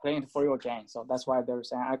and playing it for you again, so that's why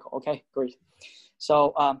there's an echo. Okay, great.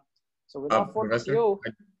 So without further ado,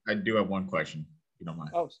 I do have one question, if you don't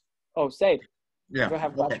mind. Oh, say it. Yeah. Do you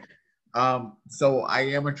have a question? So I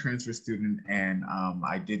am a transfer student, and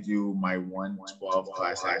I did do my 112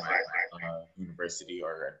 class at my university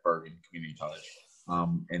or at Bergen Community College.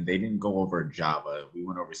 And they didn't go over Java. We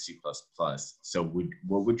went over C++. So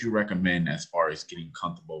what would you recommend as far as getting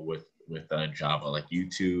comfortable with Java, like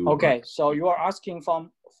YouTube? Okay, so you are asking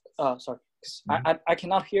from, sorry, I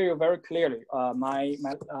cannot hear you very clearly. My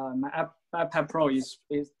iPad Pro is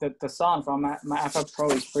the sound from my iPad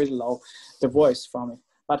Pro is pretty low, the voice from it.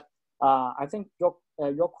 But I think your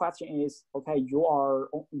question is, okay, you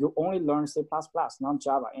only learn C++, not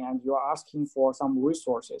Java, and you are asking for some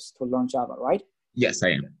resources to learn Java, right? Yes, I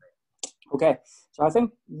am. Okay, so I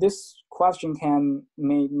think this question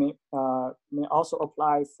may also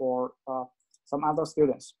apply for some other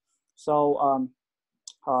students. So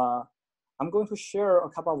I'm going to share a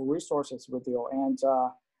couple of resources with you, and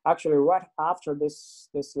actually right after this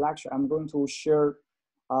lecture, I'm going to share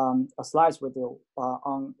a slides with you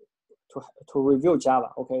to review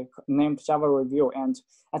Java, okay, named Java Review, and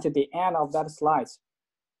at the end of that slides,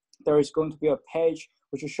 there is going to be a page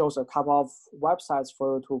which shows a couple of websites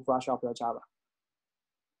for you to brush up your Java.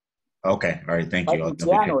 Okay, all right, thank you.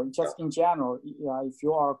 In general, if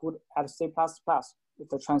you are good at C++,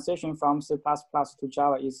 the transition from C++ to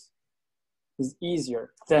Java is is easier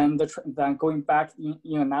than than going back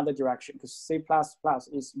in another direction, because C++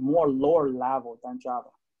 is more lower level than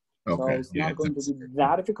Java. Okay. So it's not going to be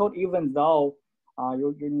that difficult, even though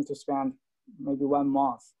you need to spend maybe 1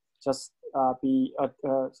 month just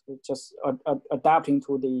adapting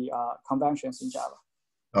to the conventions in Java.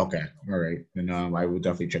 Okay, all right. Then I will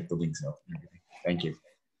definitely check the links out and everything. Thank you.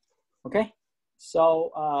 Okay,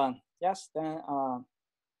 so yes, then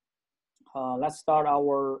let's start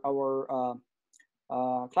our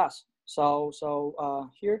class. So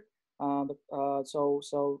here, I'm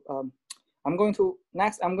going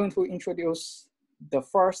to introduce the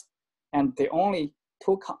first and the only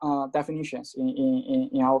two definitions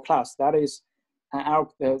in our class. That is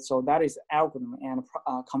that is algorithm and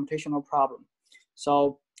computational problem.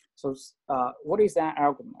 So what is an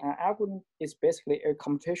algorithm? An algorithm is basically a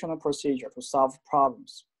computational procedure to solve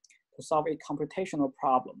problems, to solve a computational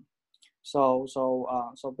problem. So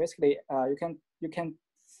basically, you can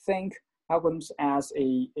think algorithms as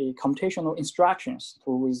a computational instructions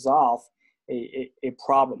to resolve a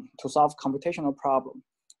problem, to solve computational problem.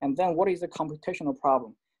 And then what is a computational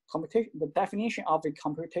problem? The definition of a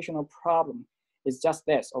computational problem is just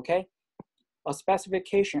this, okay? A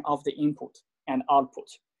specification of the input and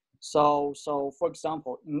output. So for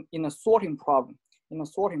example, in a sorting problem,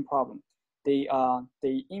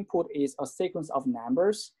 the input is a sequence of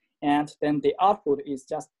numbers, and then the output is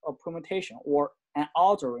just a permutation or an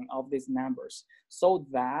ordering of these numbers, so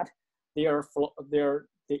that the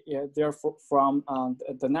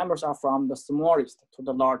numbers are from the smallest to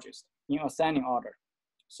the largest in ascending order.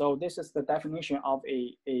 So this is the definition of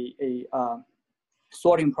a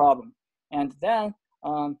sorting problem. And then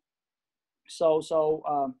so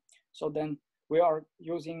then we are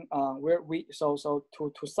using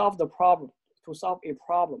to solve the problem, to solve a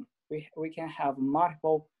problem, we can have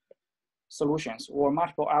multiple solutions or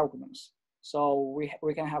multiple algorithms. So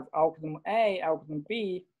we can have algorithm A, algorithm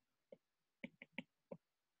B,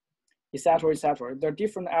 etc., etc. There are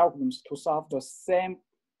different algorithms to solve the same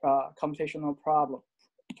computational problem.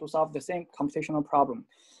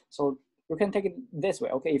 So you can take it this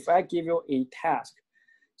way. Okay, if I give you a task,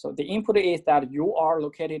 so the input is that you are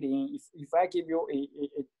located in. If I give you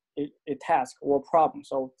a task or problem,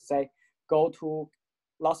 so say go to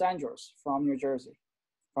Los Angeles from New Jersey,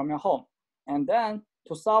 from your home, and then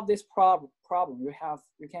to solve this problem, you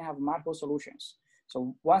can have multiple solutions.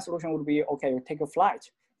 So one solution would be, okay, you take a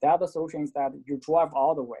flight. The other solution is that you drive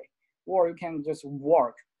all the way, or you can just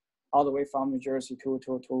walk all the way from New Jersey to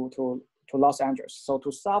Los Angeles. So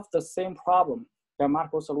to solve the same problem, there are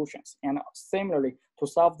multiple solutions. And similarly, to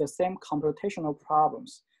solve the same computational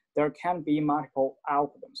problems, there can be multiple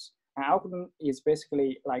algorithms. An algorithm is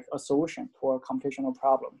basically like a solution to a computational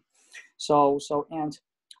problem.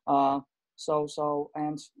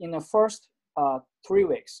 And in the first 3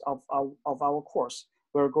 weeks of our course,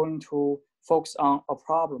 we're going to focus on a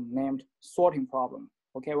problem named sorting problem.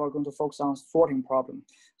 Okay, we're going to focus on sorting problem.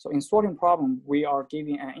 So in sorting problem, we are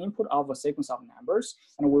giving an input of a sequence of numbers,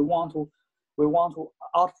 and we want to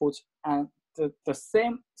output the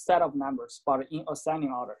same set of numbers, but in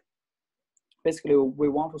ascending order. Basically, we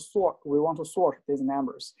want to sort these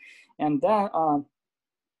numbers, and then an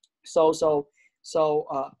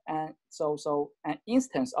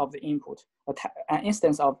instance of the input. An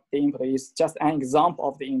instance of the input is just an example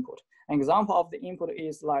of the input. An example of the input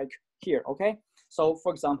is like here, okay? So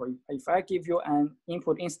for example, if I give you an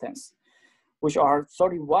input instance, which are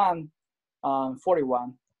 31,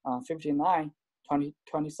 41, 59, 20,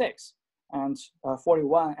 26, and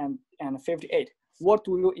 41 and 58, what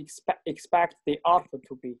do you expect the output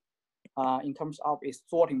to be in terms of a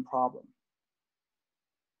sorting problem?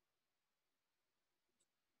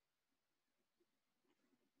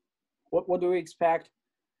 What do you expect?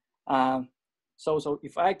 So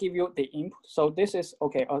if I give you the input, so this is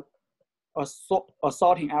okay, a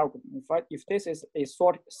sorting algorithm. If this is a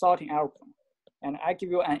sorting algorithm, and I give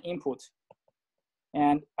you an input,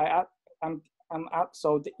 and the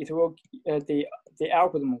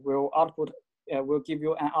algorithm will output will give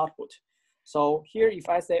you an output. So here, if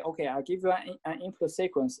I say, okay, I'll give you an input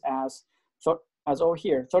sequence as over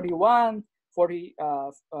here, 31, 40,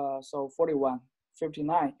 so 41,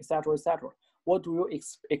 59, etc., etc. What do you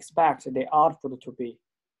expect the output to be?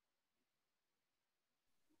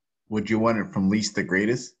 Would you want it from least to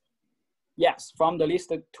greatest? Yes, from the least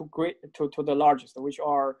to the largest, which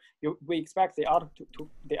are we expect the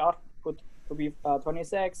output to be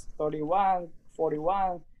 26, 31,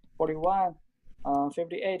 41, 41,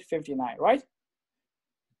 58, 59, right?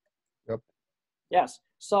 Yep. Yes.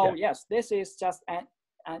 So yeah. Yes, this is just an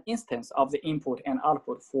instance of the input and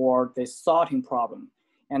output for the sorting problem,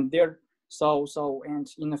 and And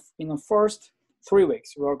in the first 3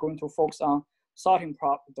 weeks, we are going to focus on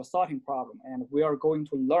the sorting problem, and we are going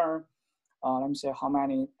to learn, let me say how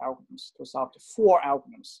many algorithms to solve, 4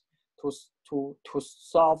 algorithms to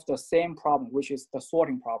solve the same problem, which is the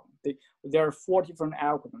sorting problem. There are 4 different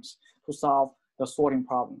algorithms to solve the sorting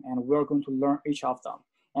problem, and we're going to learn each of them.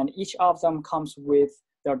 And each of them comes with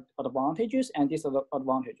their advantages and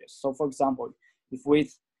disadvantages. So for example, if we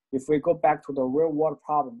go back to the real world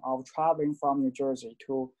problem of traveling from New Jersey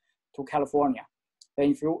to California,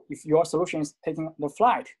 then if your solution is taking the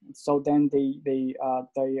flight, so then the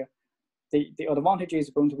advantage is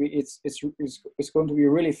going to be it's going to be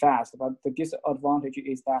really fast, but the disadvantage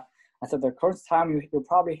is that at the current time you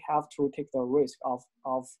probably have to take the risk of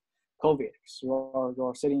COVID. So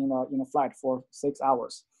you're sitting in a flight for 6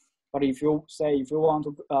 hours. But if you want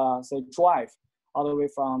to say drive all the way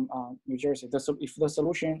from New Jersey, if the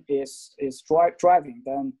solution is driving,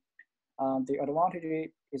 then the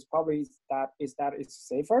advantage is probably that it's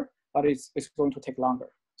safer, but it's going to take longer.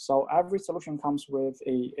 So every solution comes with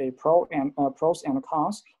a pros and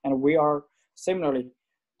cons, and we are similarly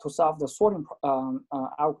to solve the sorting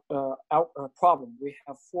problem. We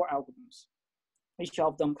have 4 algorithms. Each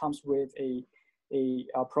of them comes with a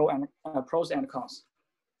pros and cons.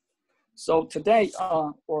 So today,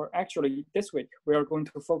 or actually this week, we are going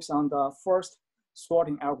to focus on the first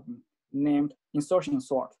sorting algorithm named insertion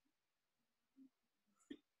sort.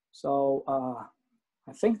 So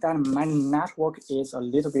I think that my network is a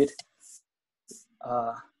little bit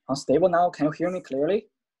unstable now. Can you hear me clearly?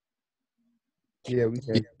 Yeah, we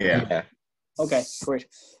can. Yeah. Okay, great.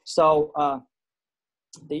 So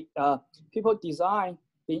the people design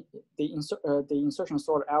the insertion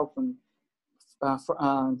sort algorithm.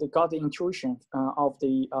 They got the intuition of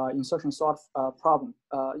the insertion sort problem.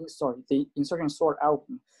 The insertion sort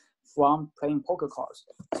algorithm from playing poker cards.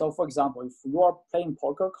 So for example, if you are playing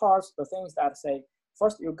poker cards, the thing is that, say,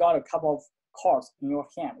 first you got a couple of cards in your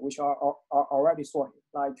hand which are already sorted,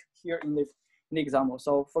 like here in the example.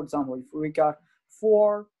 So for example, if we got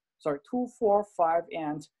 2, 4, 5,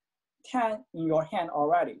 and 10 in your hand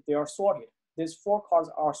already, they are sorted. These 4 cards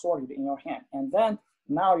are sorted in your hand, and then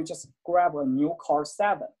now you just grab a new card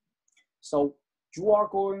 7. So you are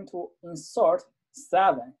going to insert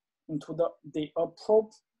 7 into the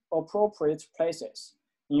appropriate places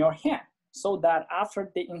in your hand, so that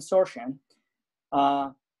after the insertion,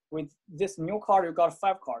 with this new card, you got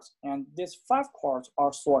 5 cards, and these 5 cards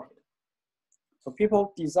are sorted. So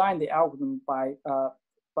people design the algorithm by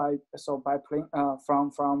playing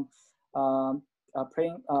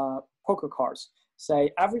playing poker cards.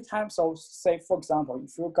 Say every time, so say for example,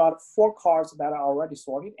 if you got 4 cards that are already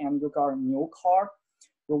sorted and you got a new card,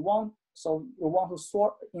 you want to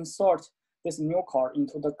insert this new card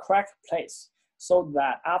into the correct place, so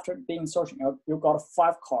that after the insertion, you got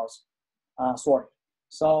 5 cards sorted.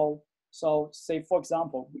 So say for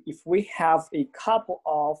example, if we have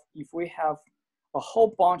a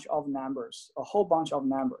whole bunch of numbers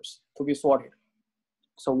to be sorted.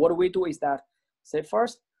 So what we do is that, say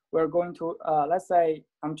first, we're going to, let's say,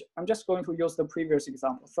 I'm just going to use the previous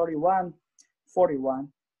example, 31,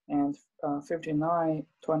 41, and 59,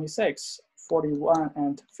 26, 41,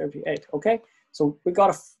 and 58, okay? So we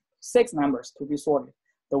got 6 numbers to be sorted.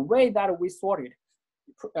 The way that we sorted,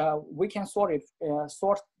 we can sort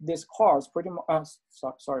these cards pretty much,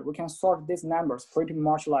 we can sort these numbers pretty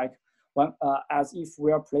much like as if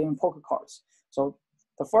we are playing poker cards. So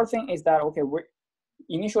the first thing is that, okay,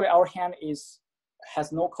 initially our hand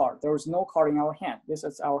has no card. There is no card in our hand. This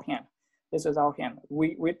is our hand.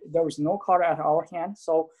 There is no card at our hand,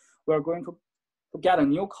 so we're going to get a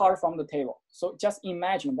new card from the table. So just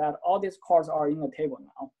imagine that all these cards are in the table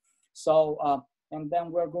now. So and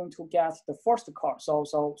then we're going to get the first card. So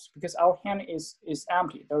because our hand is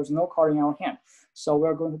empty, there is no card in our hand. So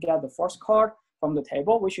we're going to get the first card from the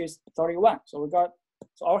table, which is 31. So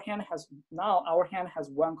our hand has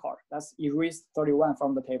 1 card. Let's erase 31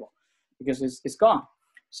 from the table because it's gone.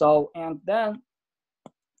 So, and then,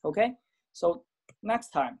 okay. So next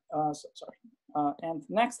time, and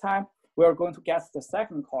next time we're going to get the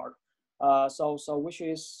second card. Which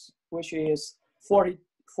is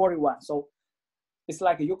 41. So it's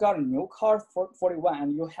like you got a new card for 41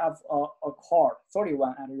 and you have a card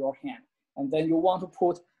 31 at your hand, and then you want to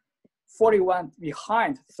put 41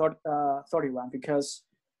 behind 31 because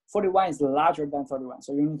 41 is larger than 31.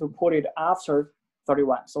 So you need to put it after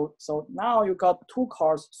 31. So now you got 2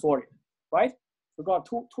 cards sorted, right? You got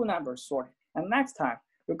two numbers sorted. And next time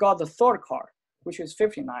you got the third card, which is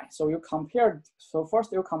 59. So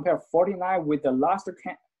first you compare 49 with the last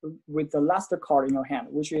card in your hand,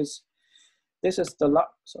 which is this is the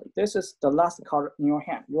last card in your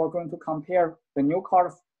hand. You are going to compare the new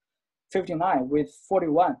card 59 with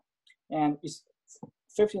 41, and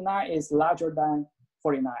 59 is larger than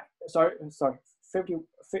 49. Sorry,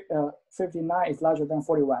 59 is larger than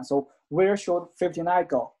 41. So where should 59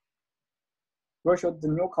 go? Where should the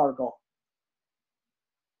new card go?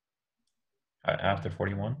 After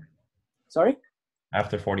 41? Sorry?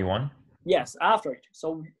 After 41? Yes, after it.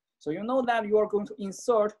 So you know that you are going to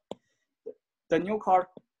insert the new card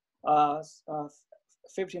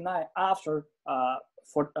 59 after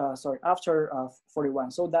after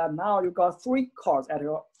 41. So that now you got 3 cards at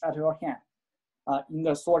your hand in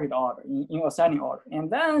the sorted order, in ascending order, and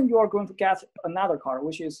then you are going to get another card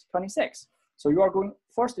which is 26. So you are going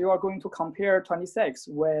to compare 26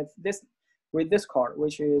 with this card,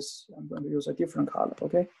 which is, I'm going to use a different color,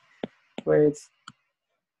 okay, with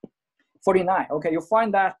 49. Okay, you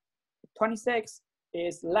find that 26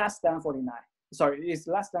 is less than 49. Sorry, is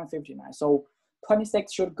less than 59. So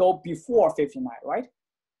 26 should go before 59, right?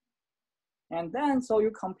 And then so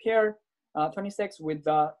you compare 26 with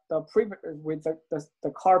the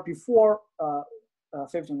card before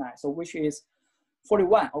 59. So which is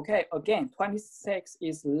 41. Okay, again 26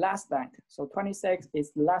 is less than. So 26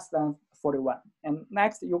 is less than 41. And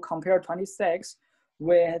next you compare 26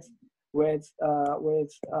 with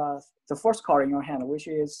the first card in your hand, which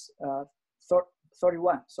is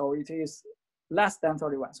 31. So it is less than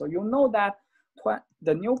 31. So you know that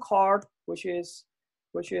the new card, which is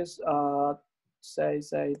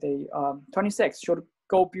say the 26 should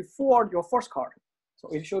go before your first card. So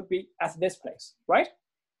it should be at this place, right?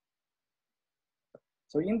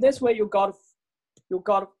 So in this way, you got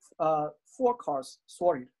 4 cards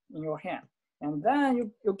sorted in your hand, and then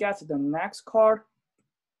you get the next card.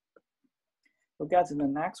 You get the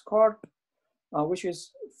next card, which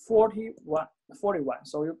is 41.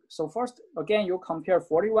 So first, again, you compare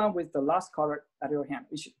 41 with the last card at your hand,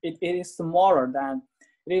 which it is smaller than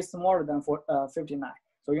 59.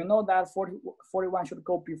 So you know that 41 should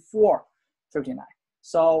go before 59.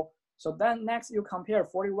 So then next you compare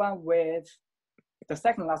 41 with the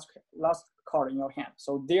second last card in your hand.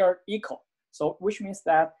 So they are equal. So which means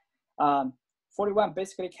that 41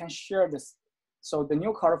 basically can share this. So the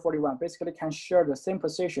new card 41 basically can share the same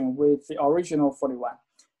position with the original 41.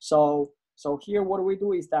 So here what we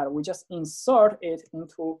do is that we just insert it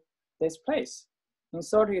into this place.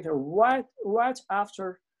 Insert it right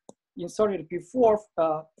after, insert it before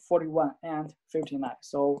 41 and 59.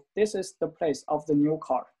 So this is the place of the new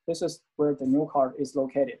card. This is where the new card is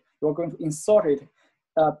located. You're going to insert it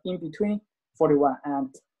in between 41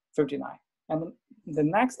 and 59. And the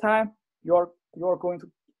next time you're going to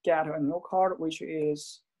get a new card, which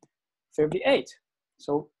is 58.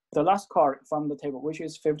 So the last card from the table, which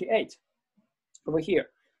is 58 over here.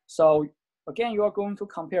 So again, you are going to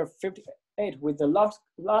compare 58 with the last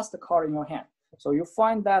card in your hand. So you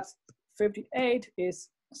find that 58 is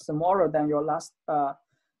smaller than your last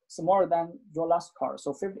card.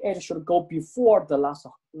 So 58 should go before the last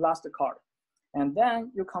card. And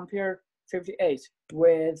then you compare 58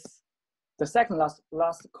 with the second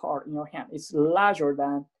last card in your hand. It's larger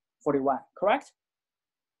than 41, correct?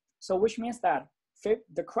 So which means that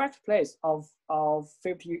the correct place of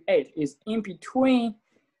 58 is in between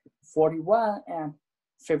 41 and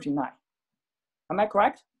 59. Am I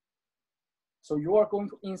correct? So you are going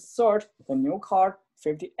to insert the new card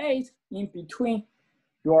 58 in between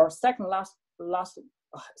your second last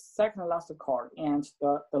card and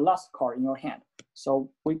the last card in your hand.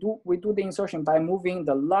 So we do the insertion by moving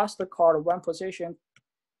the last card 1 position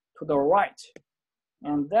to the right,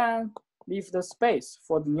 and then leave the space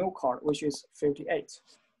for the new card, which is 58.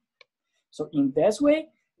 So in this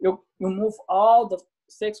way, you move all the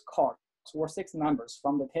 6 cards or 6 numbers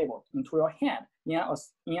from the table into your hand in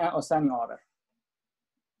an ascending order.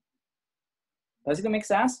 Does it make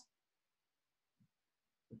sense?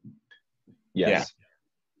 Yes. Yeah.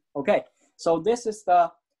 Okay, so this is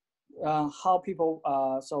the how people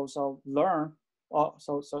learn.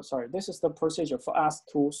 Sorry. This is the procedure for us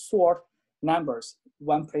to sort numbers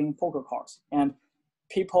when playing poker cards. And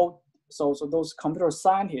people, so those computer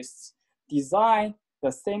scientists design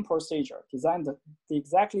the same procedure,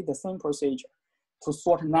 exactly the same procedure to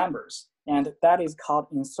sort numbers, and that is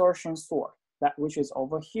called insertion sort. Which is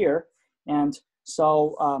over here. And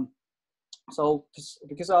so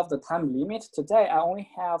because of the time limit today, I only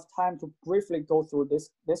have time to briefly go through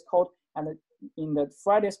this code. And in the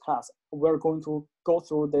Friday's class, we're going to go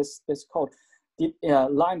through this code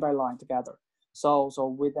line by line together. So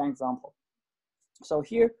with an example. So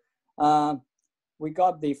here we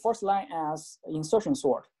got the first line as insertion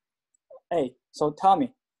sort. Hey, so tell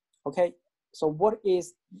me, okay, so what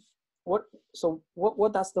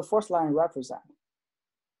does the first line represent?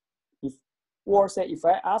 Or say if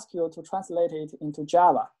I ask you to translate it into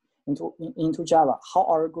Java, into Java, how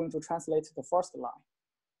are you going to translate the first line?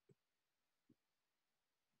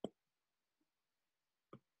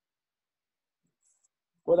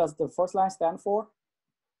 What does the first line stand for?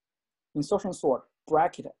 Insertion sort,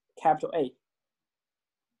 bracket, capital A.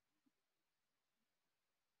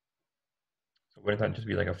 So wouldn't that just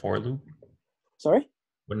be like a for loop? Sorry?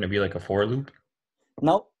 Wouldn't it be like a for loop?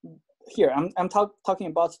 No, here, I'm talking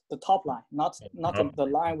about the top line, not Oh. the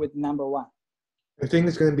line with number 1. I think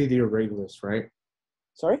it's going to be the array list, right?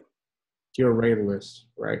 Sorry? The array list,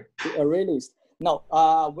 right? The array list. No,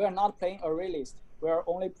 we're not playing array list. We're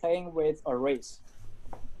only playing with arrays.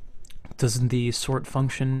 Doesn't the sort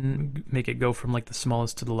function make it go from like the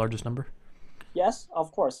smallest to the largest number? Yes,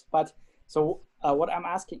 of course. But so what I'm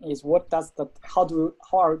asking is, how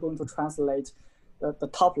are we going to translate the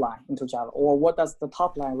top line into Java, or what does the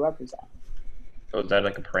top line represent? So is that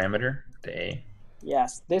like a parameter, the A?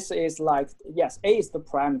 Yes, this is like, yes, A is the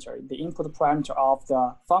parameter, the input parameter of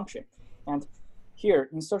the function. And here,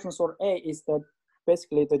 insertion sort A is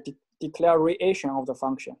basically the declaration of the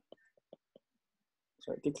function.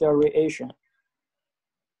 Sorry, declaration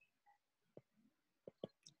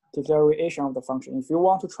of the function. If you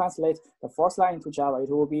want to translate the first line into Java, it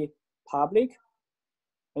will be public,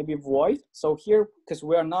 maybe void. So here, because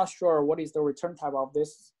we are not sure what is the return type of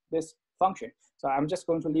this function, so I'm just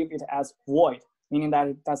going to leave it as void, meaning that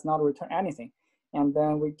it does not return anything. And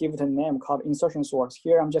then we give it a name called insertion source.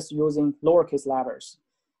 Here I'm just using lowercase letters.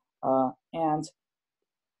 And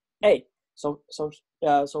A. So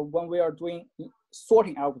when we are doing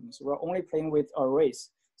sorting algorithms, we're only playing with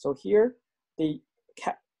arrays. So here the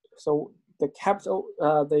capital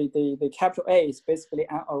A is basically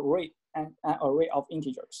an array of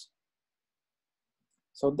integers.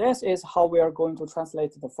 So this is how we are going to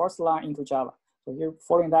translate the first line into Java. So here,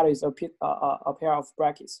 following that is a pair of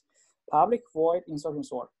brackets, public void insertion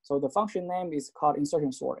sort. So the function name is called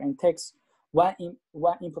insertion sort and takes one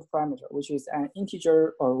input parameter, which is an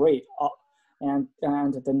integer array, and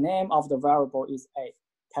the name of the variable is A,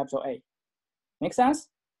 capital A. Make sense?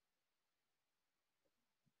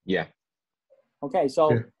 Yeah. Okay,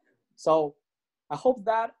 so I hope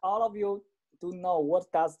that all of you do know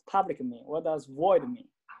what does public mean, what does void mean.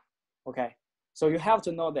 Okay, so you have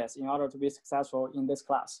to know this in order to be successful in this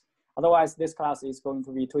class. Otherwise, this class is going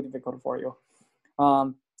to be too difficult for you.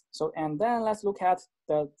 And then let's look at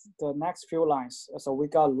the next few lines. So we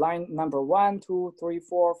got line number 1, 2, 3,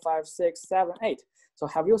 4, 5, 6, 7, 8. So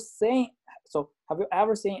have you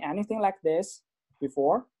ever seen anything like this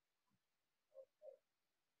before?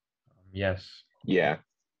 Yes. Yeah.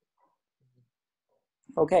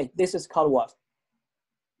 Okay, this is called what?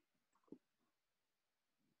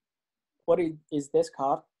 What is this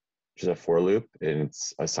called? Just a for loop, and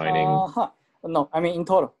it's assigning. No, I mean in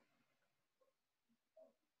total.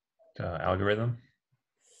 Algorithm?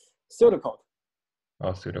 Pseudocode.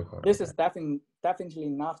 Oh, pseudocode. This okay. is definitely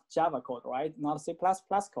not Java code, right? Not C++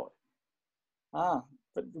 code.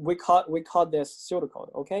 But we call this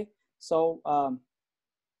pseudocode. Okay, so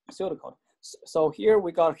pseudocode. So here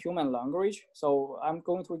we got human language. So I'm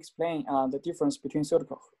going to explain the difference between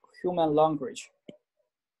pseudocode, human language,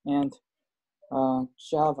 and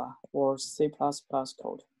Java or C++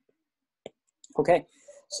 code. Okay,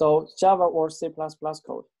 so Java or C++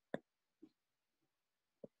 code.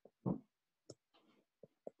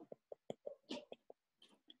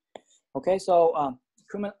 Okay, so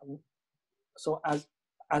human. So as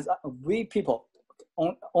we people,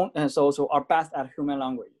 so are best at human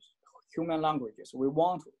languages. We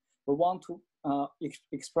want to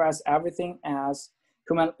express everything as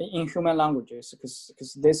in human languages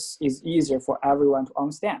because this is easier for everyone to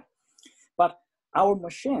understand. But our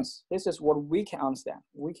machines, this is what we can understand.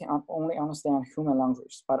 We can only understand human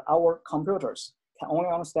language, but our computers can only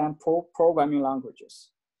understand programming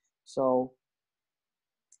languages. So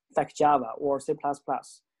like Java or C++,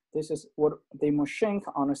 this is what the machine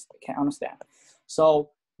can understand.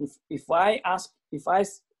 So if I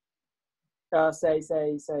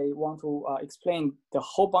want to explain the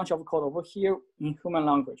whole bunch of code over here in human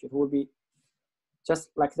language, it would be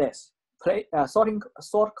just like this.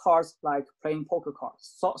 Sort cards like playing poker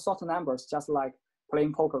cards. Sort numbers just like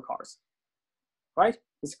playing poker cards. Right?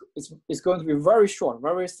 It's going to be very short,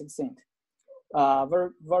 very succinct,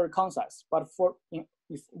 very concise. But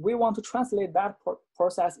if we want to translate that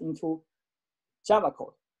process into Java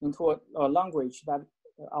code, into a language that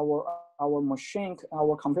our machine,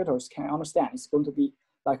 our computers can understand, it's going to be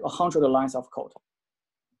like 100 lines of code.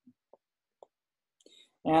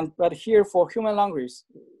 But here for human language,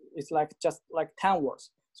 it's like just like 10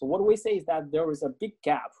 words. So what we say is that there is a big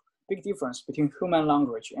gap, big difference between human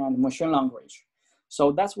language and machine language.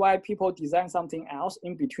 So that's why people design something else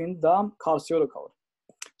in between them called pseudocode.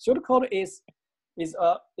 Pseudocode is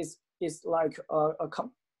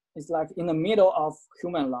like in the middle of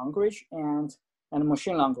human language and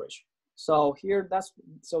machine language. So here that's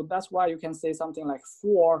why you can say something like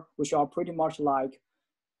for, which are pretty much like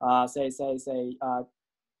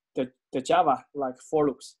the Java like for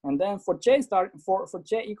loops. And then for J for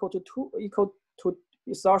J equal to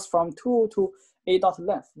it starts from 2 to a dot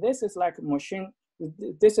length. This is like machine.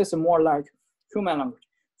 This is more like human language.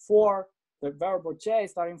 For the variable J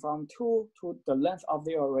starting from 2 to the length of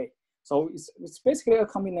the array. So it's basically a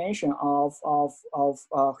combination of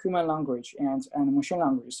human language and machine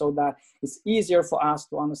language, so that it's easier for us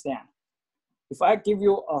to understand. If I give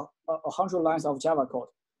you 100 lines of Java code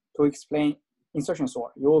to explain insertion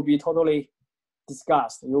sort, you will be totally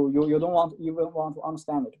disgusted. You don't even want to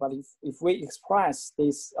understand it. But if we express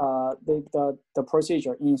this the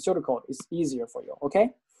procedure in pseudocode, it's easier for you.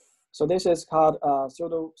 Okay, so this is called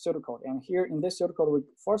pseudocode. And here in this pseudocode,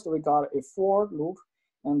 we got a for loop,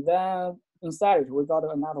 and then inside it we got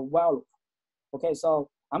another while loop. Okay, so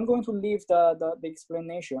I'm going to leave the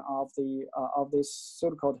explanation of this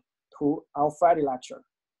pseudocode to our Friday lecture.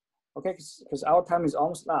 Okay, because our time is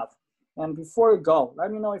almost up. And before we go,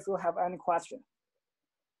 let me know if you have any question.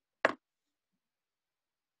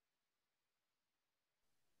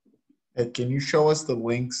 Hey, can you show us the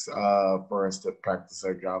links for us to practice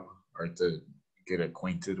our Java or to get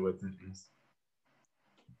acquainted with it?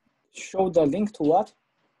 Show the link to what?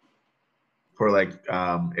 For like,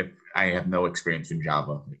 if I have no experience in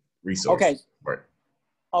Java, like resources. Okay. For it.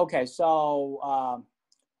 Okay, so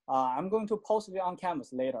I'm going to post it on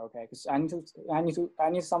Canvas later. Okay, because I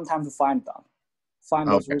need some time to find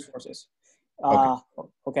those resources.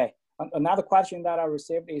 Okay. Another question that I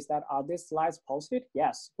received is that are these slides posted?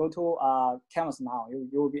 Yes. Go to Canvas now. You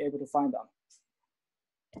will be able to find them.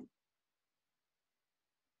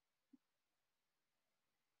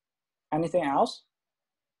 Anything else?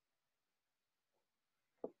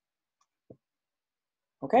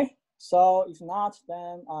 Okay. So if not,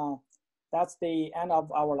 then that's the end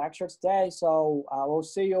of our lecture today. So we'll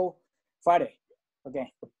see you Friday.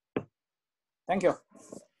 Okay. Thank you.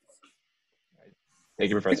 Thank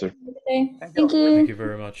you, Professor. Thank you. Thank you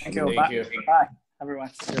very much. Thank you. Thank Bye. you. Bye, everyone.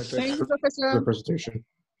 Yeah, thanks Thank you, for Professor. the presentation.